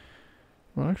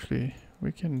 Well, actually,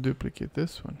 we can duplicate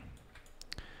this one.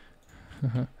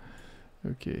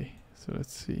 Okay, so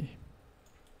let's see.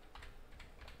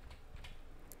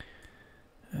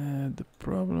 The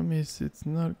problem is it's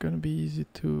not gonna be easy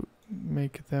to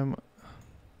make them.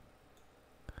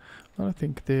 Well, I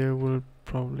think they will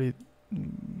probably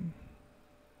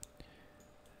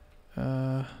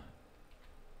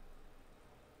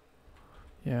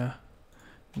yeah,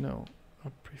 no, I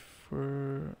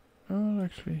prefer, oh,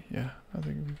 actually, yeah, I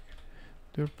think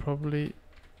they'll probably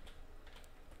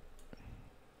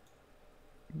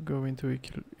go into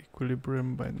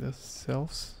equilibrium by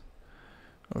themselves.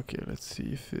 Okay, let's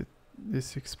see if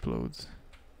this explodes.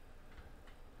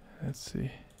 Let's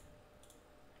see.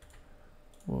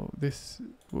 Whoa, this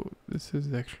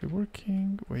is actually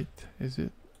working. Wait, is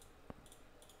it?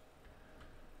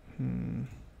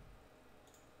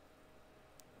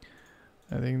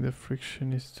 I think the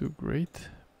friction is too great,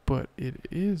 but it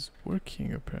is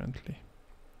working apparently.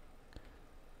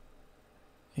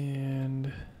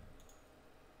 And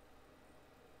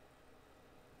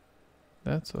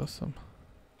that's awesome.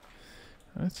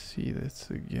 Let's see this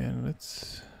again.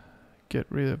 Let's get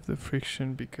rid of the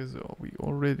friction because we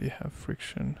already have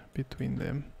friction between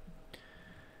them.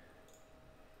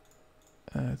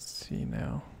 Let's see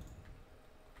now.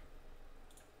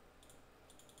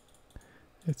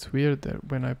 It's weird that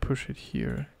when I push it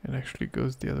here, it actually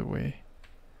goes the other way.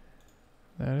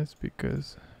 That is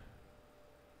because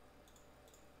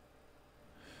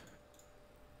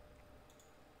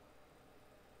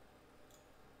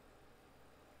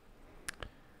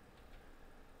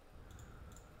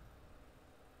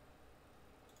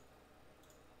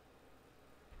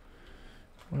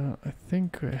well, I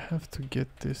think I have to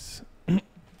get this.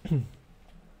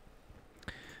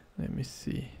 Let me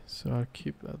see. So I'll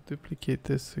duplicate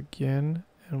this again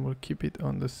and we'll keep it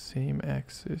on the same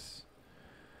axis.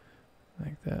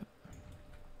 Like that.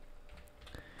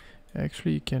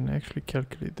 Actually, you can actually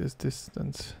calculate this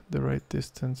distance, the right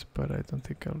distance, but I don't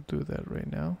think I'll do that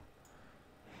right now.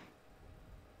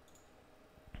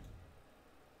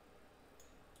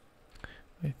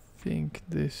 I think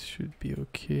this should be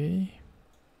okay.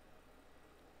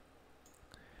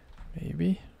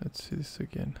 Maybe. Let's see this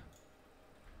again.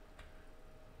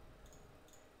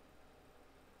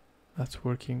 That's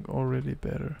working already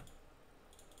better.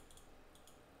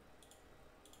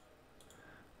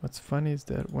 What's funny is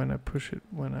that when I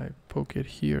poke it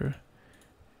here,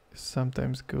 it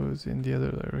sometimes goes in the other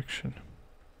direction.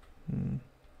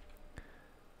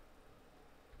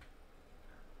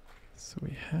 So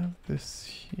we have this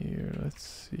here. Let's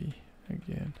see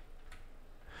again.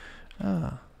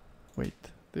 Ah,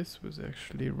 wait. This was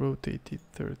actually rotated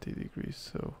 30 degrees.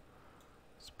 So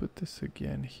let's put this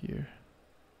again here.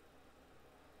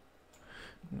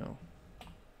 No.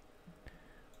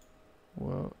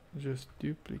 Well, just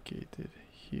duplicate it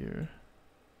here.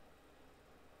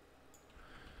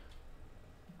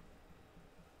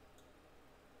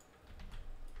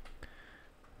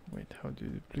 Wait, how do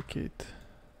you duplicate?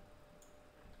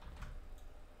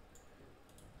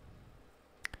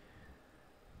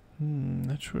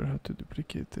 Not sure how to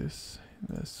duplicate this.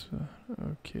 That's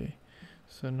okay.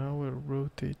 So now we'll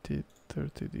rotate it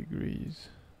 30 degrees.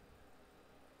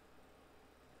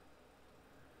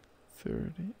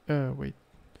 30. Wait,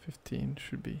 15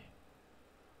 should be.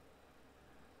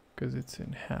 Because it's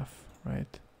in half,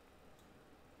 right?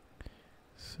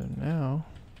 So now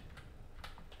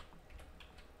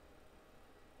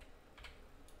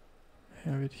I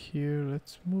have it here.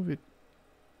 Let's move it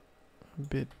a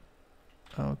bit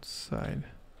outside.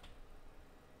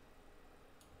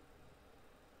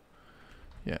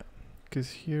 Yeah, because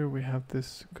here we have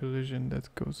this collision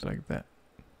that goes like that.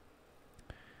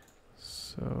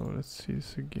 So let's see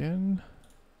this again.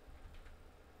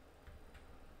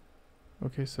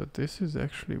 Okay, so this is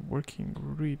actually working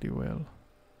really well.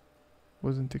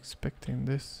 Wasn't expecting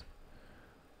this,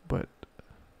 but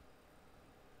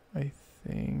I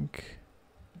think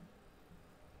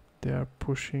they are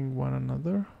pushing one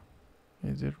another.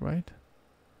 Is it right?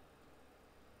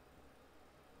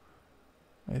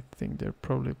 I think they're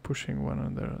probably pushing one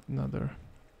another.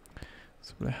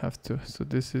 So I have to. So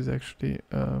this is actually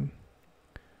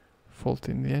fault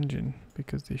in the engine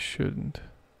because they shouldn't.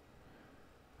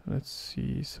 Let's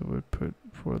see. So we put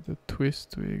for the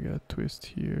twist. We got twist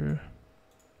here.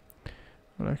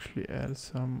 We'll actually add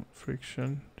some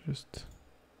friction just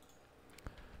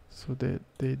so that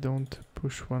they don't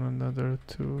push one another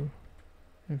to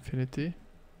infinity.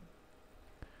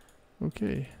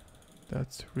 Okay,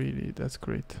 that's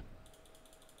great.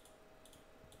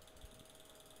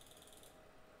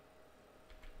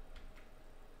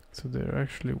 So they're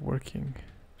actually working.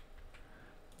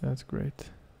 That's great.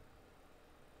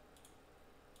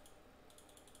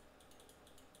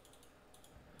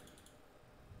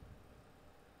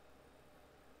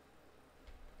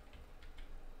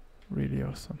 Really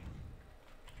awesome.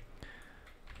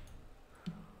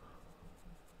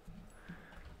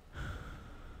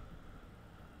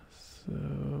 So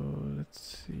let's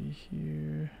see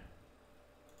here.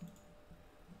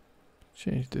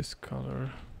 Change this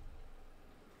color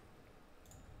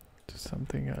to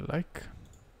something I like.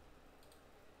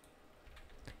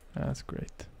 That's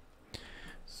great.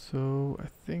 So I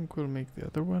think we'll make the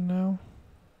other one now.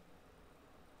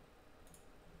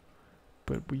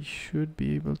 But we should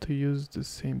be able to use the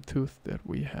same tooth that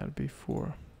we had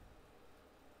before.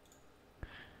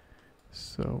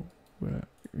 So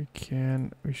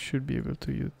we should be able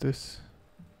to use this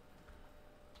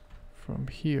from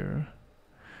here,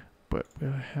 but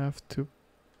we'll have to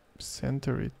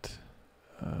center it.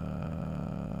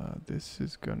 This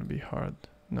is gonna be hard.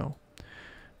 No,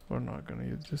 we're not gonna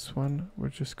use this one. We're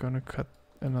just gonna cut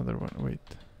another one. Wait,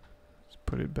 let's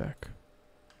put it back.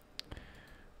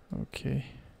 Okay,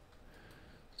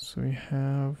 so we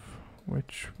have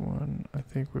which one? I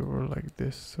think we were like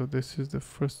this. So this is the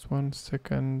first one.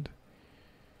 Second,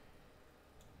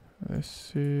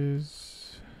 this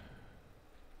is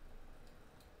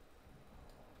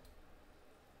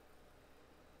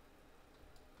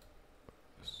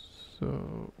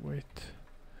so wait.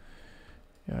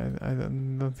 Yeah, I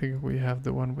don't think we have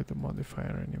the one with the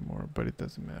modifier anymore, but it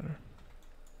doesn't matter.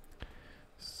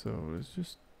 So let's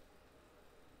just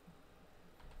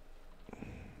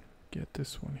get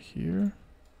this one here.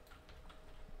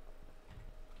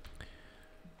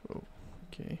 Oh,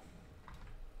 okay.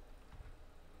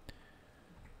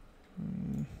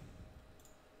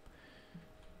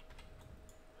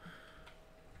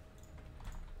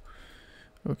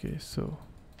 Okay, so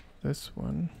this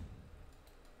one.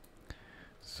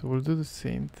 So we'll do the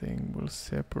same thing. We'll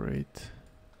separate.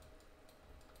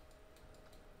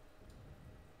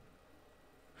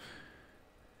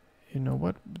 You know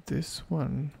what? This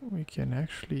one we can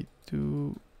actually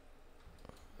do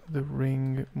the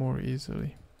ring more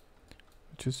easily.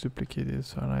 Just duplicate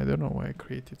this one. I don't know why I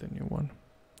created a new one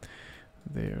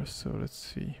there. So let's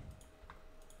see.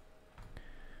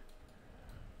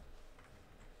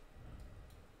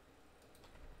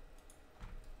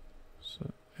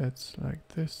 So it's like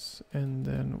this, and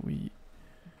then we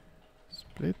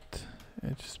split,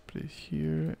 edge split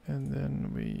here, and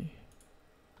then we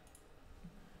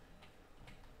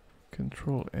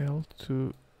Control L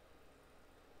to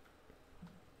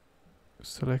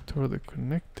select all the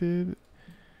connected.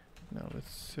 Now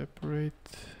let's separate.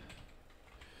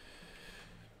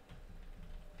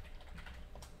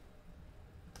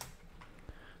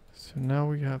 So now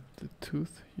we have the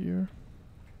tooth here.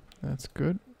 That's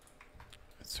good.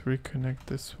 Let's reconnect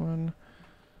this one.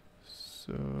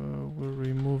 So we'll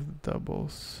remove the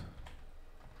doubles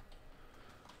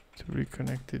to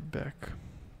reconnect it back.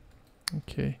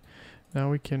 Okay,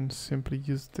 now we can simply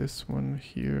use this one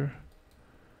here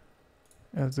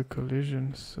as a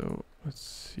collision. So let's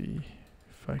see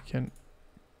if I can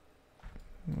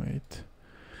wait.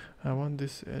 I want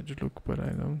this edge look, but I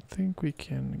don't think we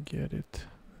can get it.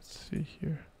 Let's see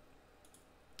here.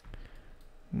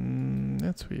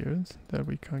 That's weird that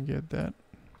we can't get that.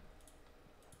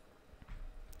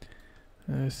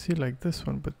 I see like this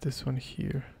one, but this one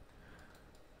here.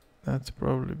 That's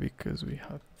probably because we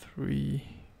have 3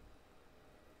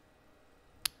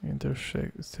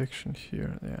 intersections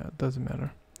here. Yeah, it doesn't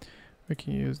matter. We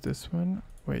can use this one.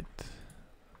 Wait,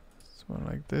 this one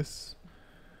like this.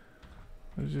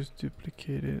 We'll just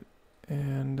duplicate it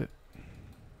and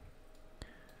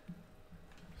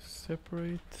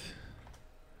separate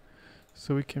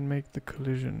so we can make the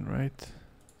collision, right?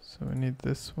 So we need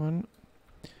this one.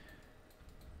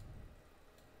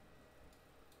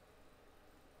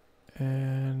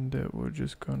 And we're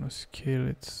just gonna scale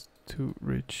it to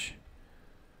reach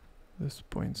this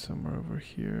point somewhere over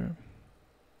here.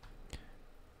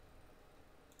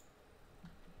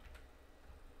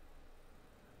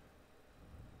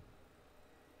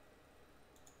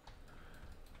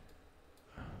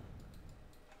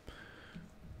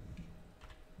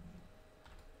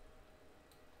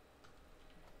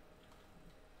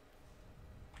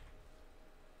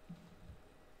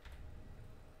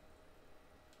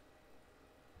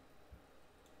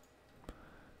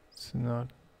 It's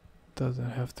not,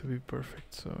 doesn't have to be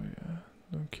perfect, so yeah,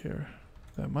 don't care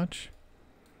that much.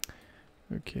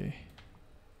 Okay.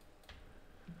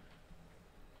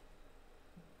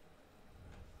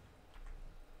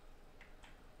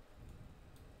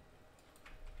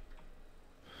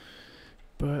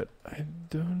 But I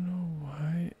don't know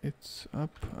why it's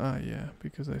up. Ah, yeah,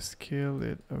 because I scaled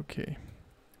it. Okay.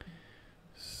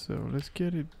 So let's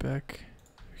get it back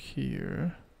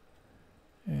here.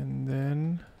 And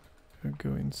then we'll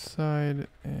go inside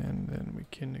and then we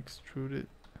can extrude it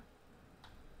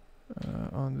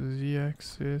on the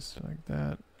z-axis like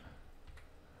that.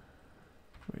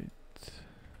 Wait.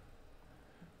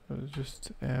 Let's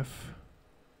just F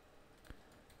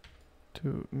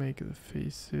to make the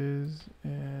faces,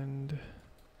 and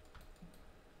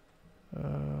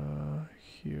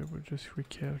here we'll just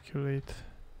recalculate.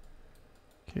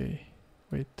 Okay,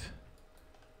 wait.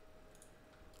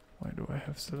 Why do I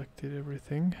have selected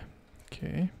everything?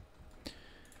 Okay.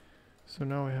 So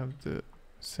now I have the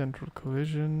central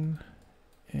collision,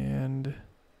 and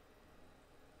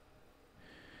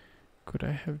could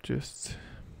I have just,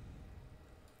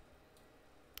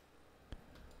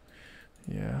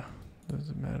 yeah,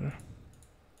 doesn't matter.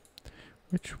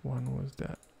 Which one was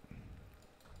that?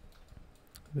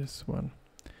 This one.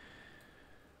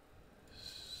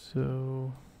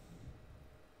 So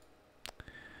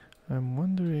I'm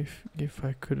wondering if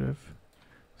I could have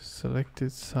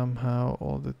selected somehow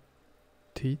all the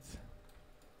teeth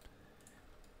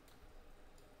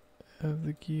of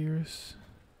the gears.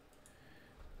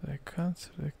 I can't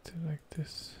select it like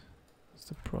this. That's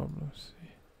the problem,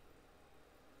 see.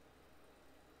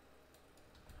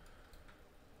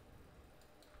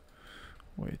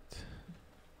 Wait.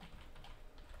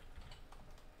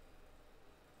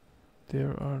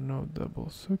 There are no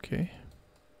doubles, okay.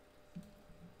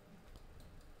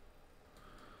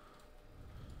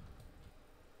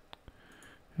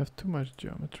 I have too much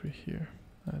geometry here.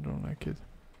 I don't like it.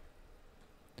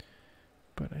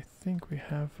 But I think we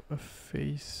have a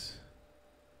face.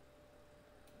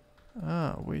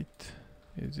 Ah, wait.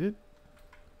 Is it?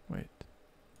 Wait.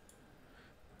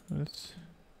 Let's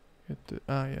get the...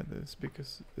 Ah, yeah, that's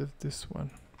because of this one.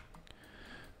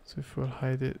 So if we'll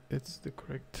hide it, it's the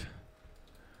correct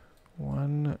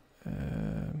one.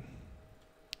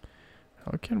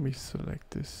 How can we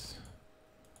select this?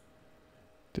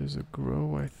 There's a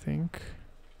grow, I think.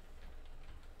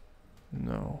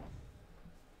 No.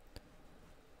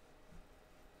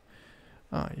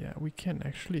 Ah, yeah, we can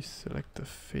actually select the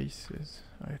faces,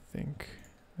 I think.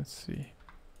 Let's see.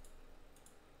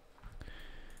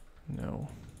 No.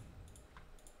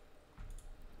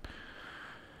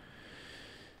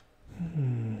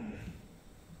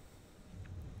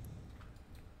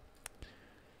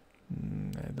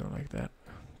 I don't like that,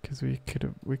 because we could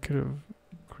have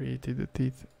created the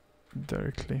teeth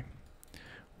directly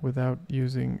without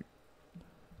using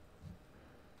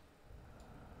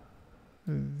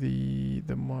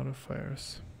the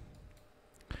modifiers.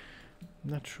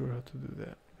 Not sure how to do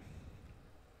that.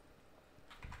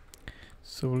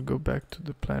 So we'll go back to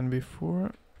the plan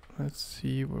before. Let's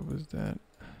see, what was that?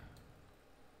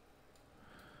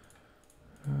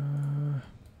 I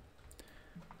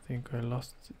think I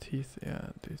lost the teeth. Yeah,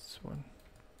 this one.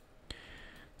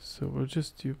 So we'll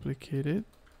just duplicate it.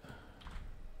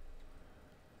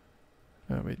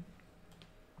 Wait.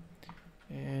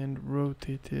 And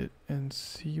rotate it and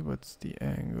see what's the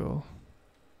angle.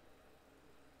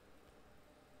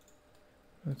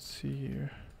 Let's see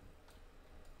here.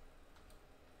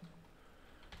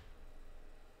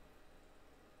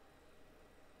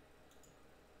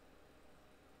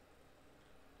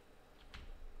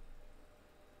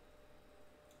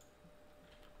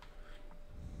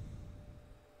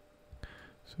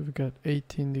 So we've got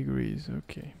 18 degrees,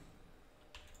 okay.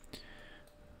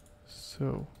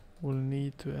 So we'll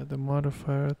need to add a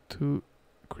modifier to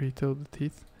create all the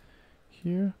teeth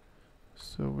here.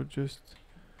 So I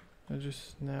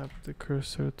just snap the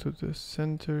cursor to the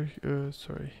center,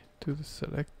 to the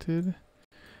selected,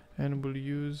 and we'll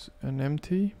use an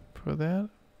empty for that.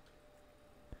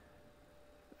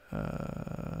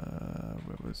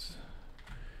 Where was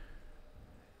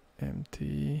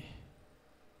empty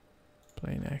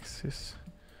plane axis?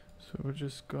 So we're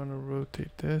just gonna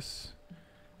rotate this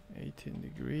 18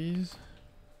 degrees,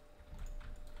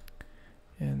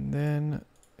 and then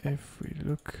if we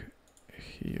look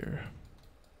here,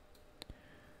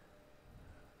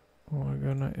 we're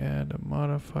gonna add a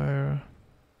modifier.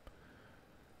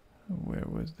 Where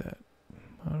was that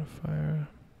modifier?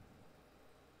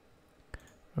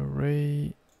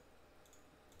 Array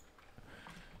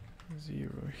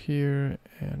 0 here,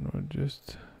 and we'll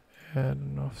just add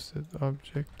an offset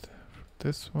object for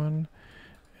this one,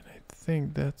 and I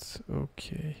think that's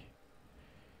okay.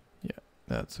 Yeah,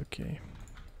 that's okay.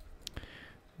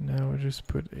 Now we'll just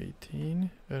put 18.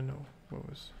 No, what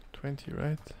was 20,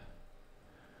 right?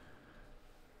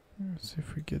 Let's see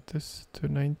if we get this to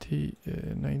 90.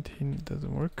 19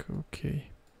 doesn't work. Okay.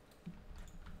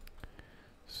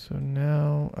 So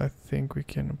now I think we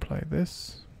can apply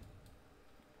this.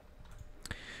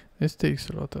 This takes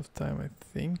a lot of time. I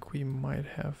think we might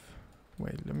have...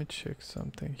 Wait, let me check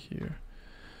something here.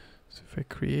 So if I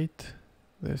create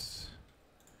this,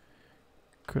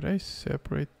 could I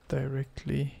separate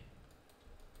directly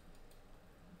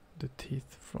the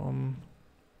teeth from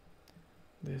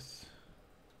this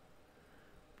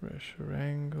pressure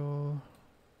angle,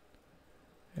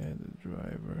 add the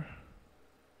driver?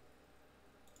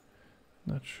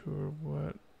 Not sure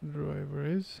what driver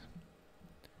is.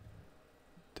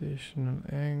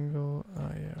 Rotational angle.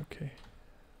 Ah, yeah, okay.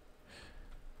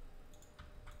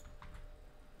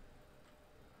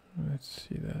 Let's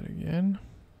see that again.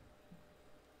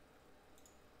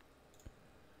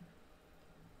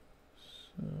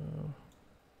 So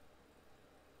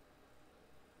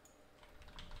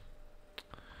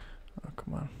oh,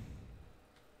 come on.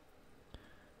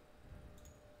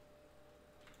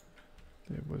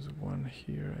 There was one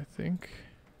here, I think.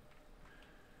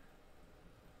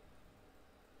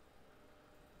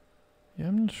 Yeah,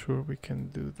 I'm not sure we can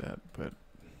do that, but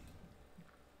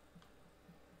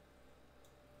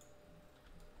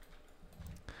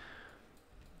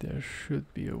there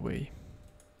should be a way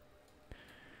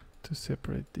to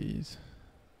separate these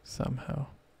somehow.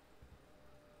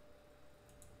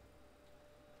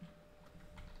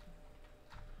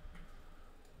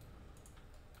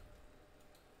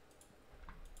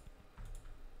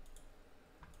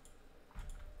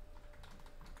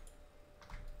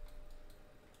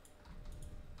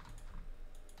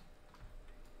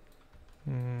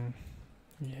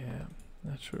 Yeah,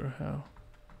 not sure how.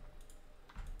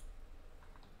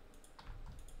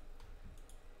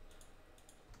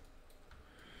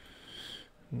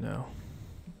 No.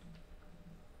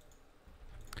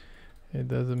 It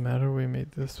doesn't matter, we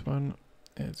made this one.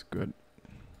 It's good.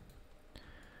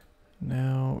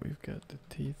 Now we've got the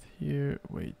teeth here.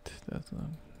 Wait, that's not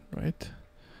right.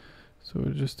 So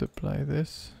we'll just apply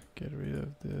this, get rid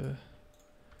of the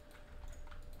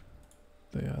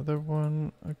other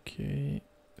one. Okay,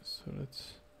 so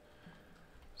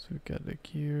we've got the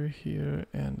gear here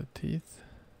and the teeth.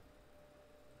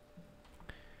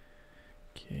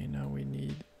 Okay, now we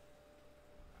need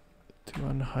to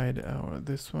unhide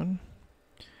this one,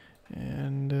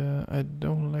 and I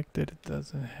don't like that it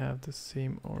doesn't have the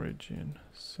same origin,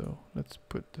 so let's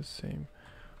put the same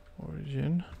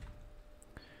origin.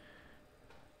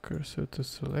 Cursor to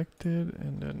selected,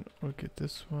 and then we'll get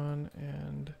this one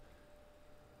and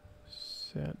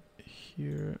set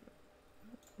here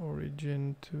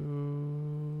origin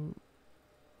to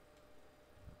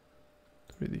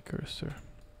 3D cursor.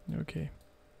 Okay,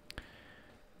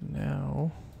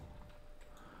 now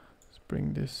let's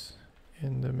bring this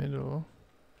in the middle,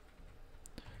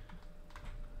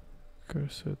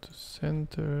 cursor to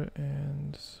center,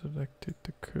 and selected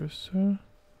the cursor,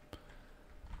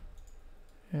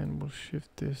 and we'll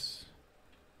shift this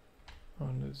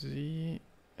on the Z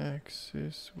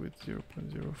axis with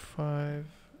 0.05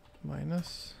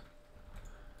 minus.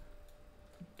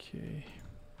 Okay,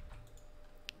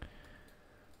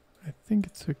 I think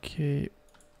it's okay.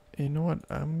 You know what,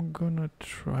 I'm gonna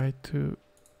try to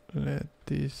let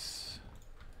this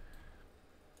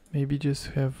maybe just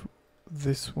have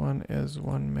this one as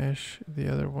one mesh, the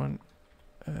other one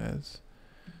as,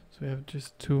 so we have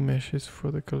just two meshes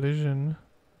for the collision,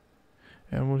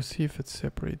 and we'll see if it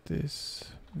separates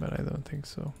this, but I don't think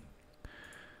so.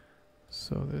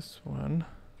 So this one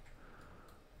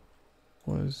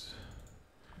was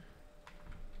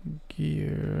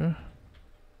gear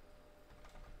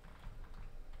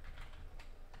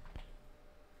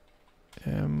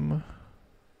M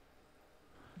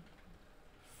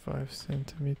 5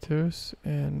 centimeters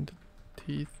and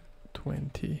teeth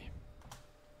 20.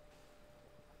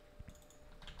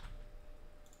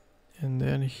 And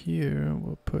then here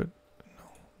we'll put,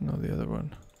 no, the other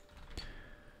one.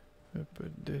 We'll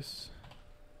put this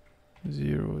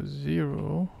 0,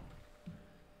 0,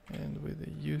 and with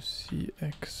a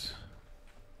UCX.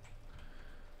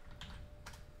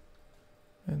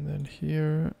 And then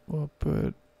here we'll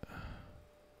put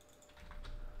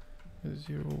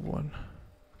 0, 1.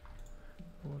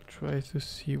 We'll try to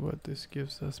see what this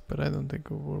gives us, but I don't think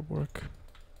it will work.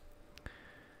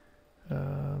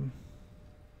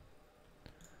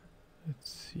 Let's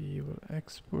see, we'll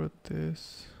export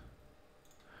this.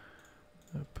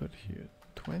 I'll put here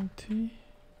 20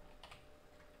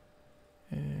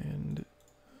 and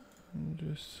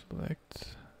just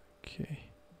select, okay.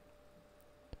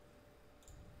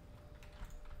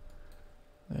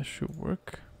 That should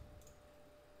work.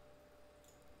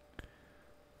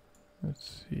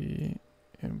 Let's see,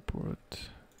 import.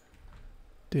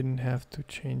 Didn't have to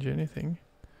change anything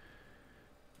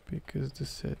because the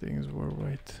settings were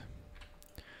right.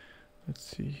 Let's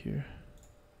see here.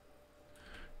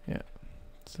 Yeah,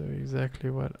 so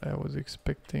exactly what I was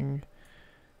expecting.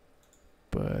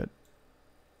 But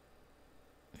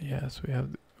yes, we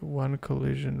have one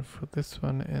collision for this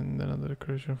one and another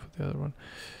collision for the other one.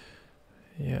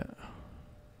 Yeah.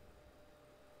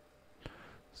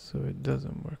 So it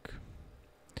doesn't work.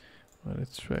 Well,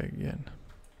 let's try again.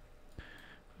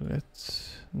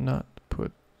 Let's not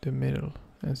put the middle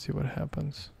and see what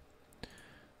happens.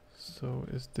 So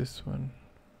is this one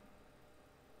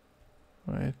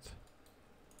right?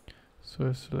 So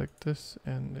I select this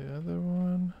and the other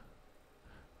one.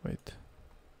 Wait.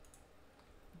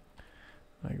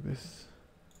 Like this.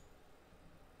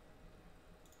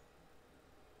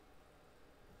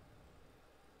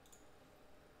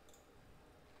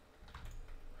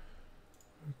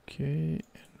 Okay,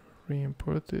 and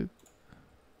re-import it.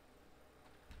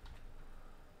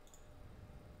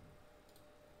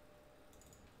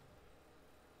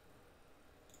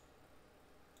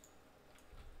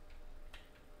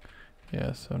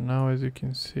 Yeah, so now as you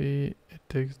can see, it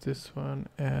takes this one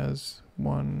as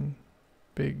one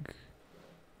big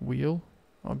wheel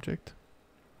object.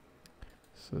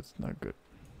 So it's not good.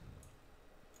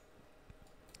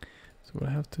 So we'll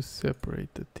have to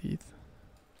separate the teeth.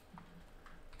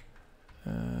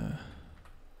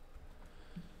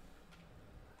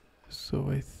 So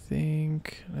I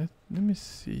think, let me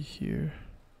see here.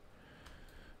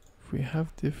 If we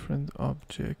have different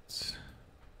objects,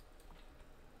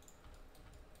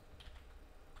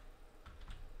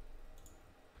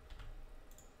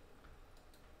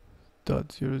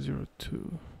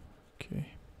 .002, okay.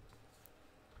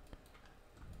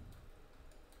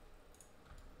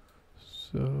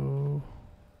 So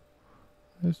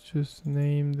let's just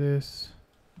name this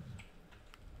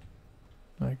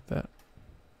like that.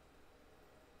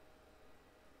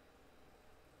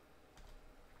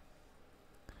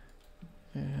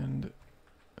 And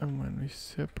when we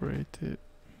separate it,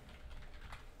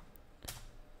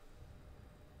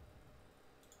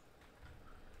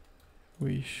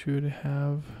 we should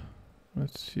have,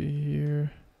 let's see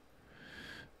here,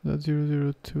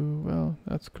 .002, well,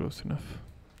 that's close enough,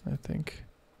 I think.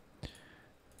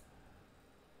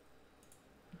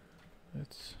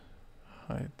 Let's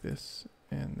hide this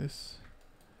and this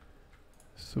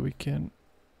so we can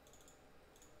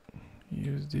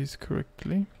use these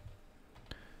correctly.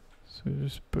 So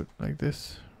just put like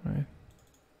this, right?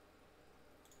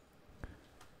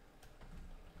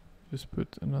 Just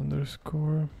put an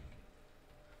underscore.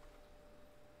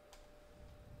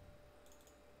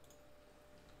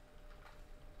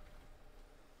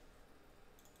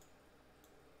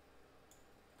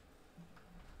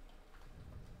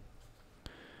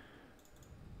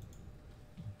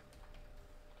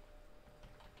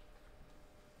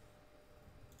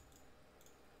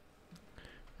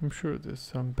 I'm sure there's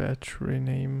some batch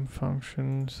rename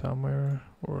function somewhere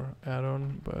or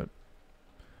add-on, but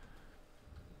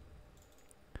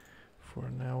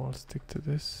for now I'll stick to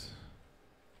this.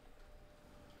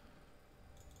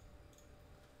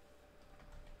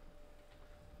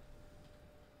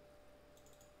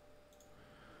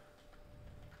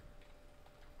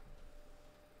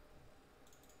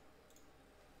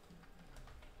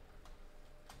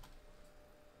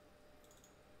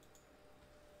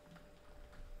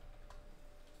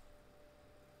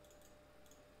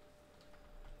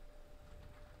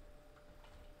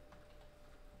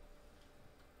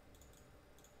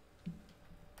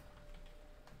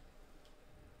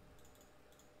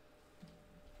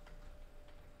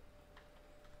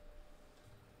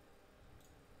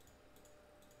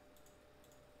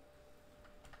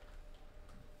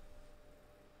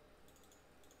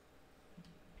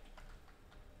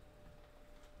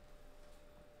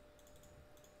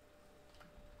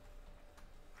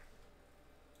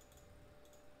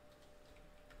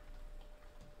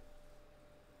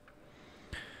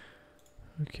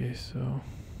 Okay, so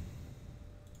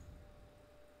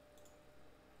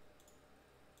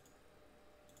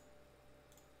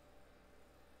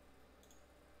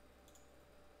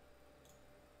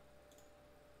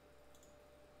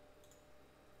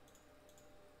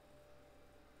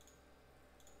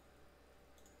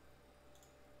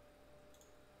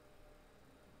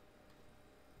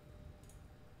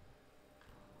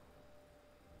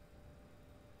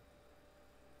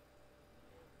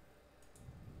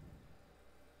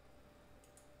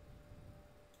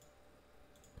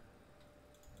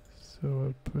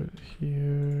I'll put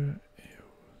here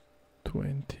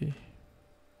 20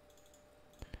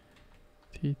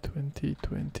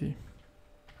 T2020.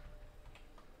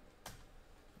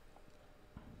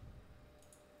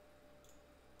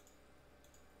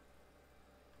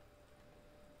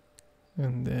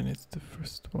 And then it's the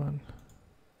first one.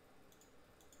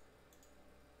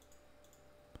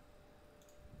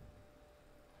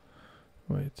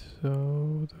 Wait,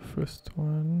 so the first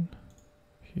one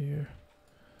here.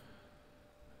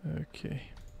 Okay.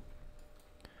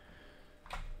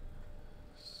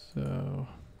 So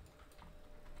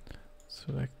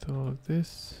select all of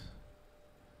this.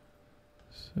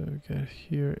 So we got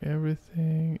here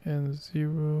everything and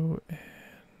 0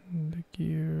 and the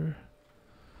gear.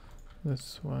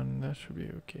 This one, that should be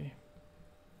okay.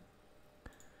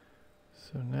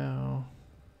 So now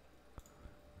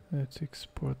let's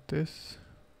export this.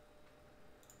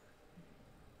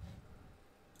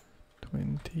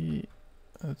 20,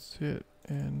 that's it,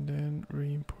 and then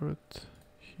re-import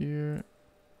here.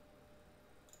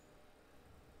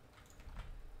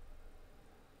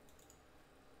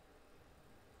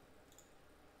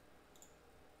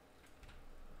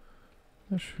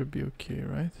 That should be okay,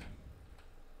 right?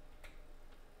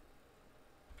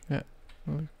 Yeah,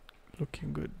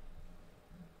 looking good.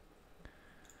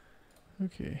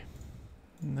 Okay,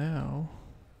 now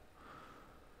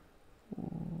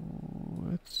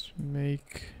let's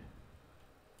make,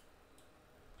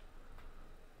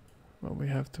 well, we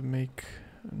have to make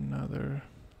another,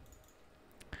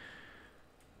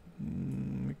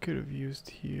 we could have used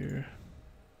here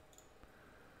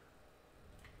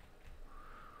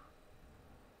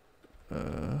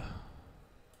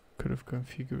could have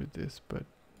configured this, but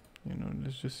you know,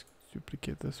 let's just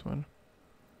duplicate this one.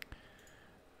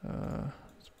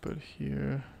 Let's put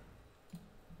here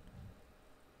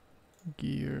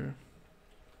gear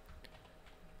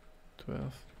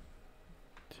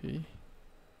 12T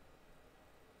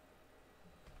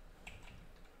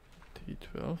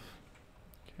T12.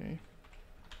 Okay,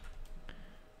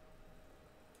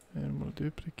 and we'll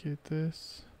duplicate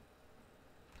this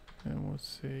and we'll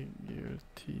say gear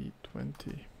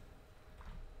T20.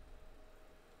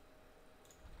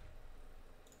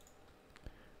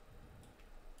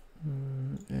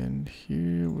 And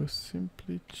here we'll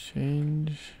simply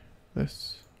change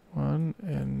this one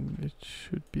and it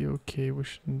should be okay. We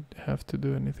shouldn't have to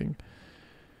do anything.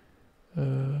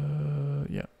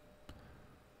 Yeah.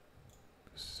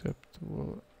 Except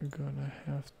we're gonna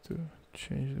have to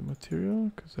change the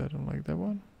material because I don't like that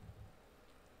one.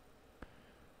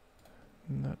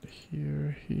 Not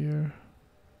here, here.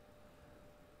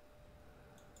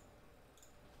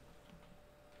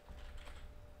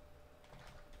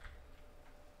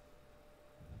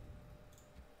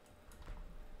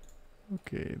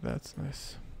 Okay, that's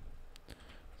nice.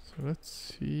 So let's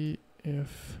see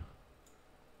if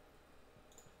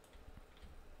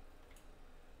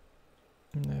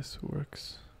this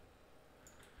works.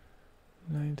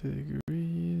 90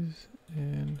 degrees,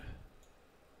 and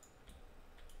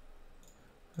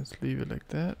let's leave it like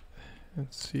that and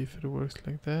see if it works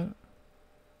like that.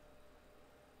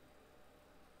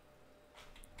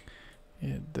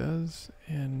 It does,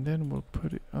 and then we'll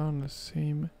put it on the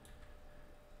same,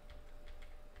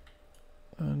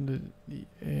 on the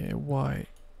y,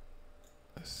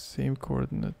 the same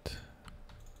coordinate.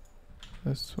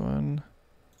 This one.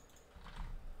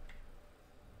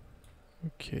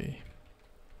 Okay.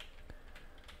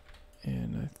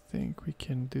 And I think we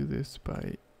can do this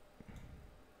by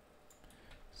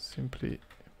simply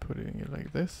putting it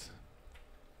like this.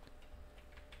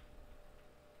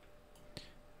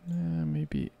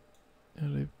 Maybe a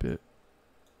little bit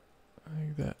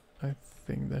like that. I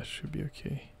think that should be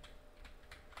okay.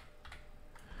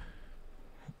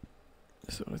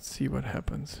 So let's see what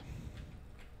happens.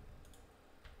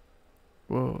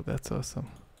 Whoa, that's awesome.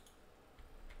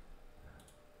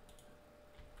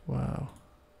 Wow.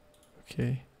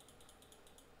 Okay.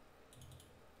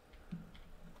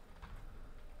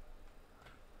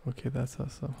 Okay, that's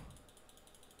awesome.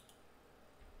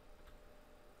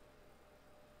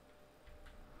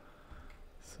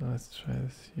 So let's try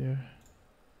this here.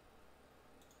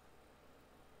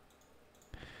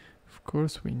 of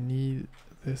course we need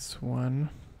this one.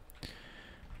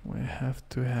 We have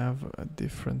to have a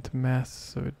different mass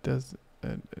so it does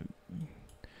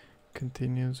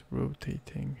continues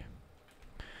rotating.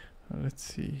 Let's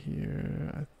see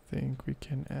here. I think we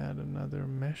can add another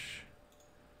mesh.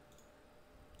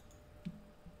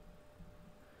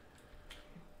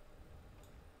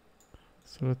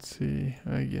 So let's see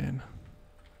again.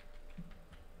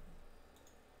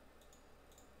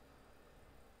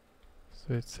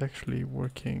 So it's actually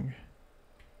working.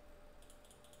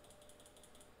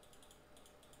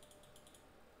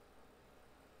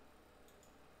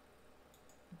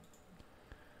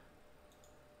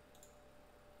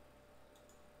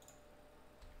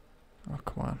 Oh,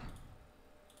 come on.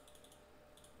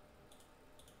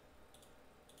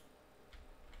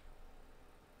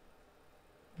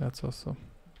 That's awesome.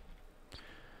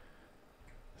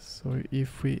 So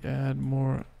if we add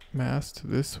more mass to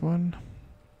this one,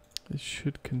 it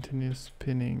should continue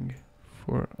spinning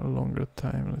for a longer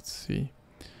time. Let's see.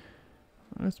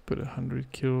 Let's put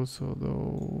 100 kilos,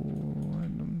 although I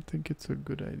don't think it's a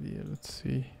good idea. Let's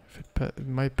see if it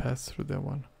might pass through that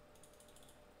one.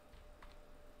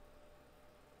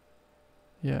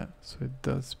 Yeah, so it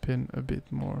does spin a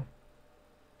bit more.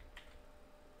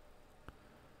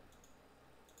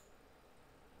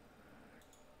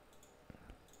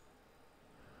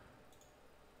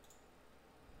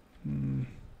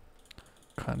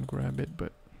 Can't grab it,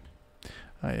 but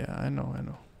yeah, I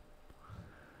know.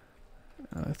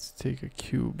 Let's take a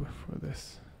cube for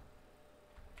this.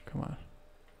 Come on.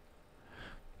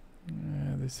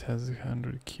 This has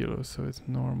 100 kilos, so it's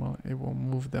normal. It won't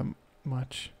move them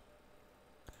much.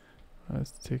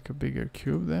 Let's take a bigger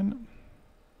cube then.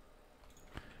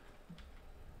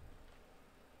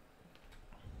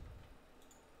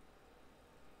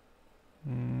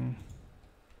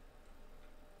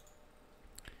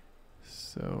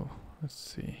 So let's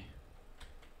see.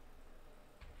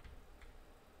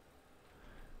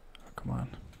 Oh, come on.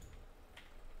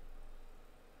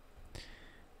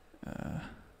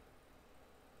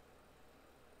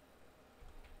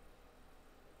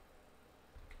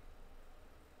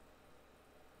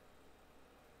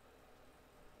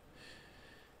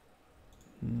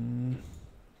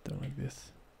 Don't like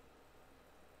this.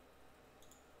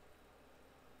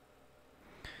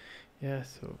 Yeah,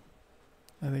 so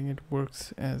I think it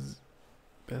works as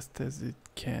best as it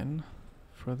can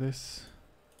for this.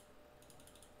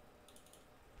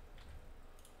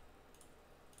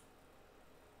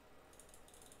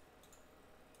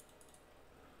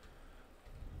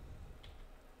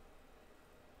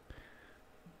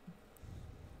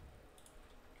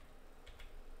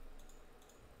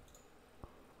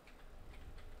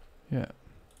 Yeah.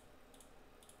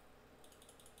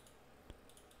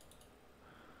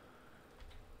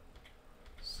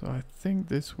 So I think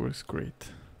this works great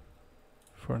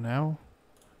for now,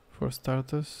 for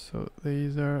starters. So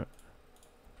these are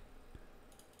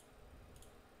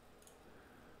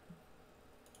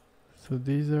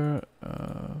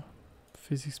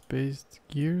physics-based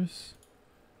gears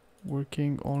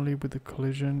working only with the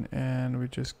collision, and we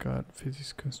just got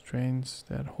physics constraints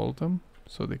that hold them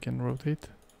so they can rotate,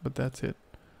 but that's it.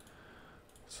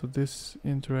 So this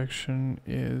interaction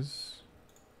is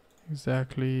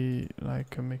exactly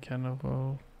like a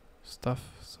mechanical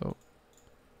stuff, so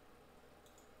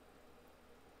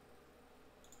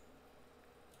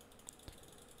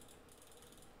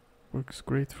works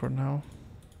great for now.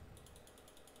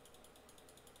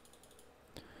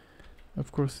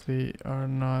 Of course they are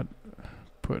not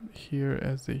put here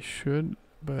as they should,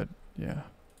 but yeah.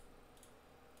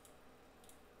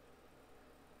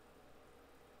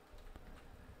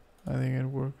 I think it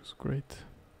works great.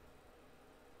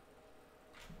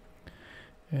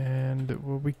 And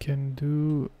what we can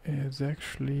do is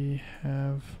actually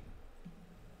can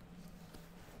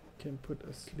put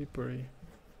a slippery.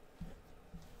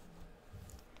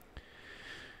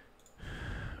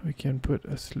 We can put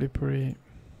a slippery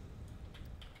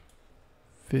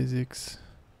physics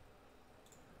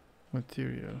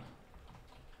material.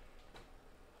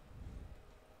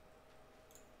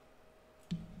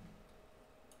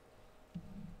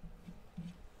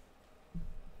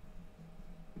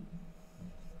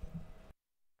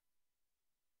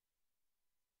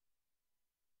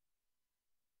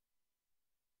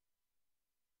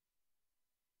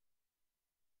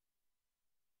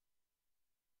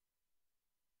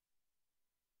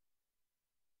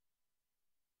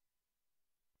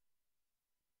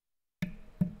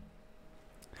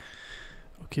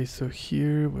 Okay, so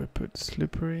here we put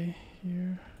slippery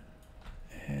here,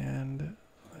 and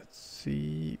let's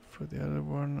see for the other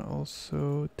one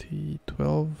also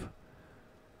T12.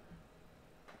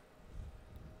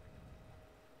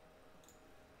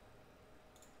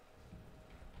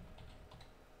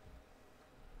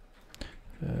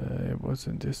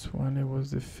 wasn't this one, it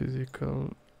was the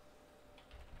physical.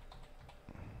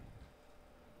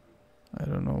 I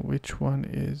don't know which one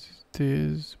is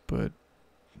this, but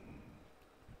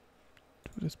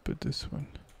let's put this one.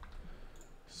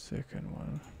 Second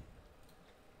one.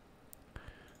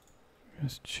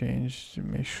 Let's change to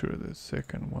make sure the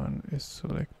second one is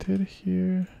selected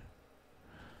here.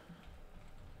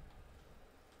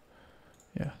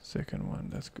 Yeah, second one,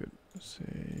 that's good.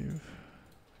 Save.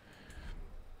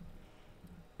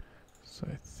 So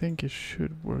I think it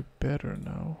should work better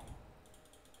now.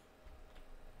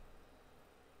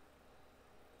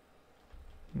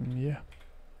 Yeah.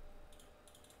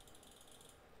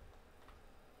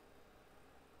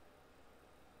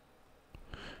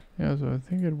 Yeah, so I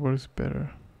think it works better.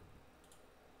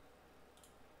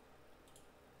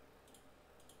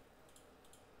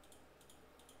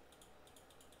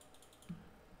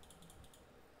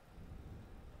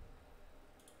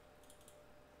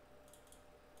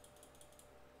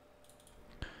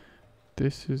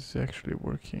 This is actually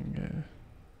working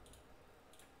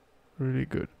really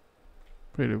good,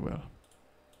 really well.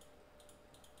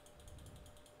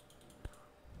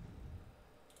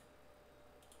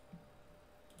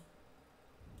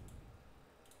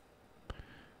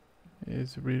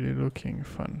 It's really looking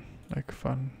fun, like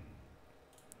fun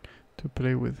to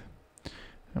play with.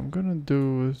 I'm gonna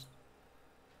do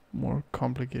a more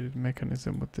complicated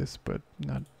mechanism with this, but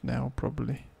not now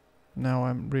probably. Now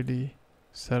I'm really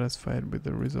satisfied with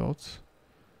the results.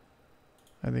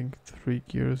 I think 3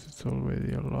 gears is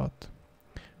already a lot.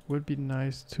 Would be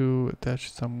nice to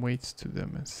attach some weights to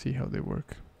them and see how they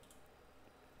work.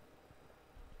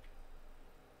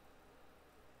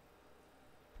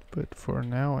 But for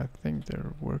now I think they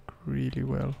work really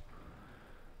well.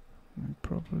 I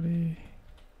probably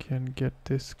can get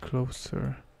this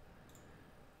closer.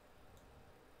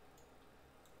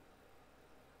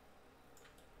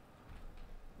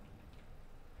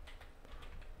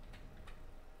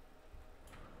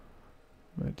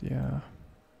 But yeah,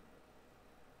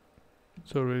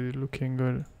 it's already looking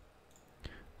good.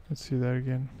 Let's see that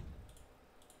again.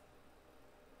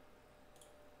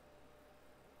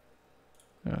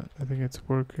 Yeah, I think it's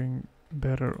working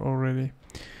better already.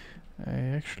 I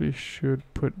actually should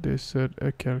put this at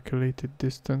a calculated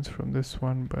distance from this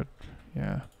one, but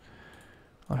yeah,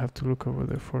 I'll have to look over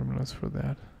the formulas for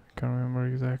that. Can't remember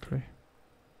exactly.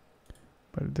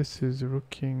 But this is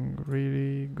looking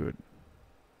really good.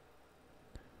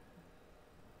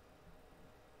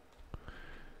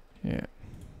 Yeah.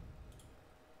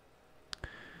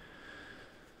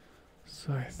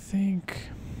 So I think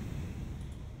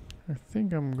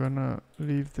I'm gonna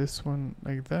leave this one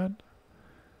like that,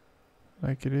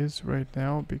 like it is right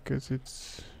now, because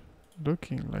it's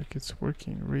looking like it's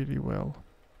working really well.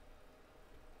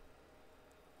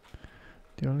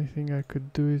 The only thing I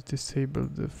could do is disable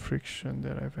the friction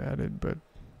that I've added, but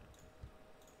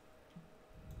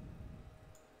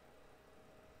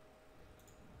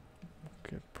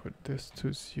okay, put this to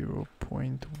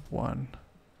 0.1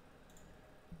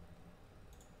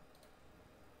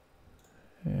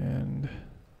 and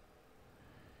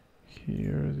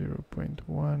here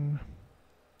 0.1.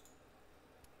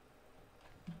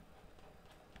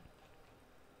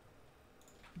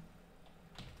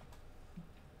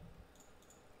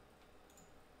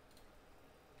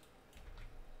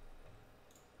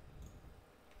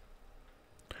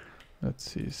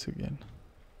 Let's see this again.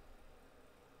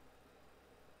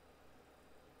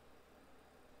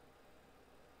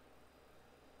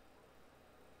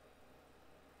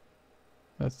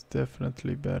 That's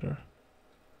definitely better.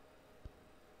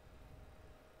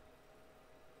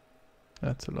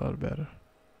 That's a lot better.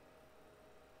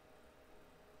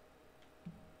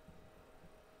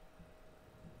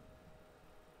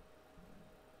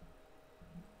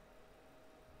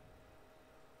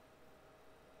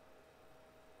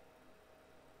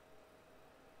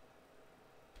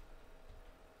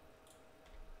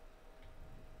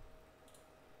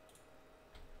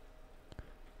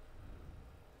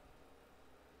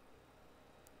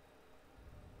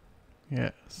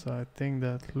 Yeah, so I think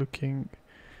that's looking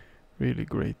really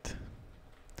great.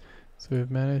 So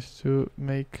we've managed to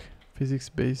make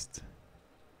physics-based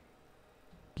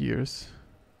gears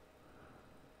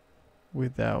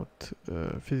without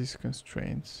physics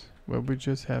constraints. Well, we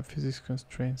just have physics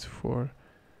constraints for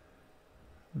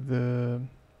the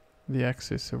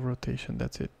axis of rotation,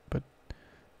 that's it. But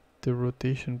the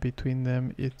rotation between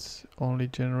them, it's only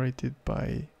generated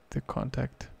by the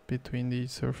contact between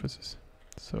these surfaces.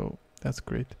 So that's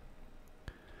great.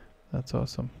 That's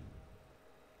awesome.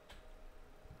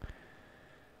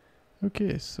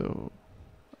 Okay, so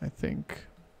I think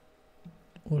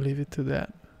we'll leave it to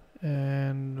that,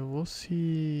 and we'll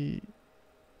see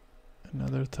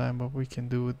another time what we can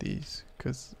do with these,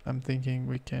 because I'm thinking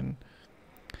we can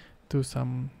do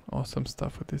some awesome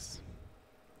stuff with this.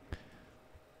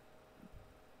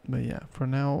 But yeah, for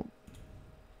now,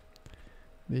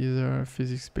 these are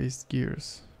physics-based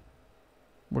gears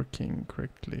working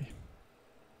correctly.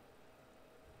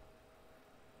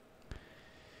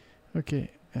 Okay,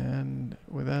 and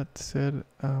with that said,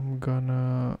 I'm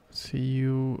gonna see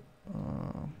you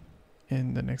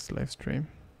in the next live stream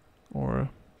or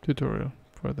tutorial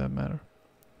for that matter.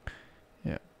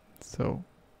 Yeah, so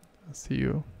I'll see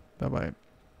you. Bye bye.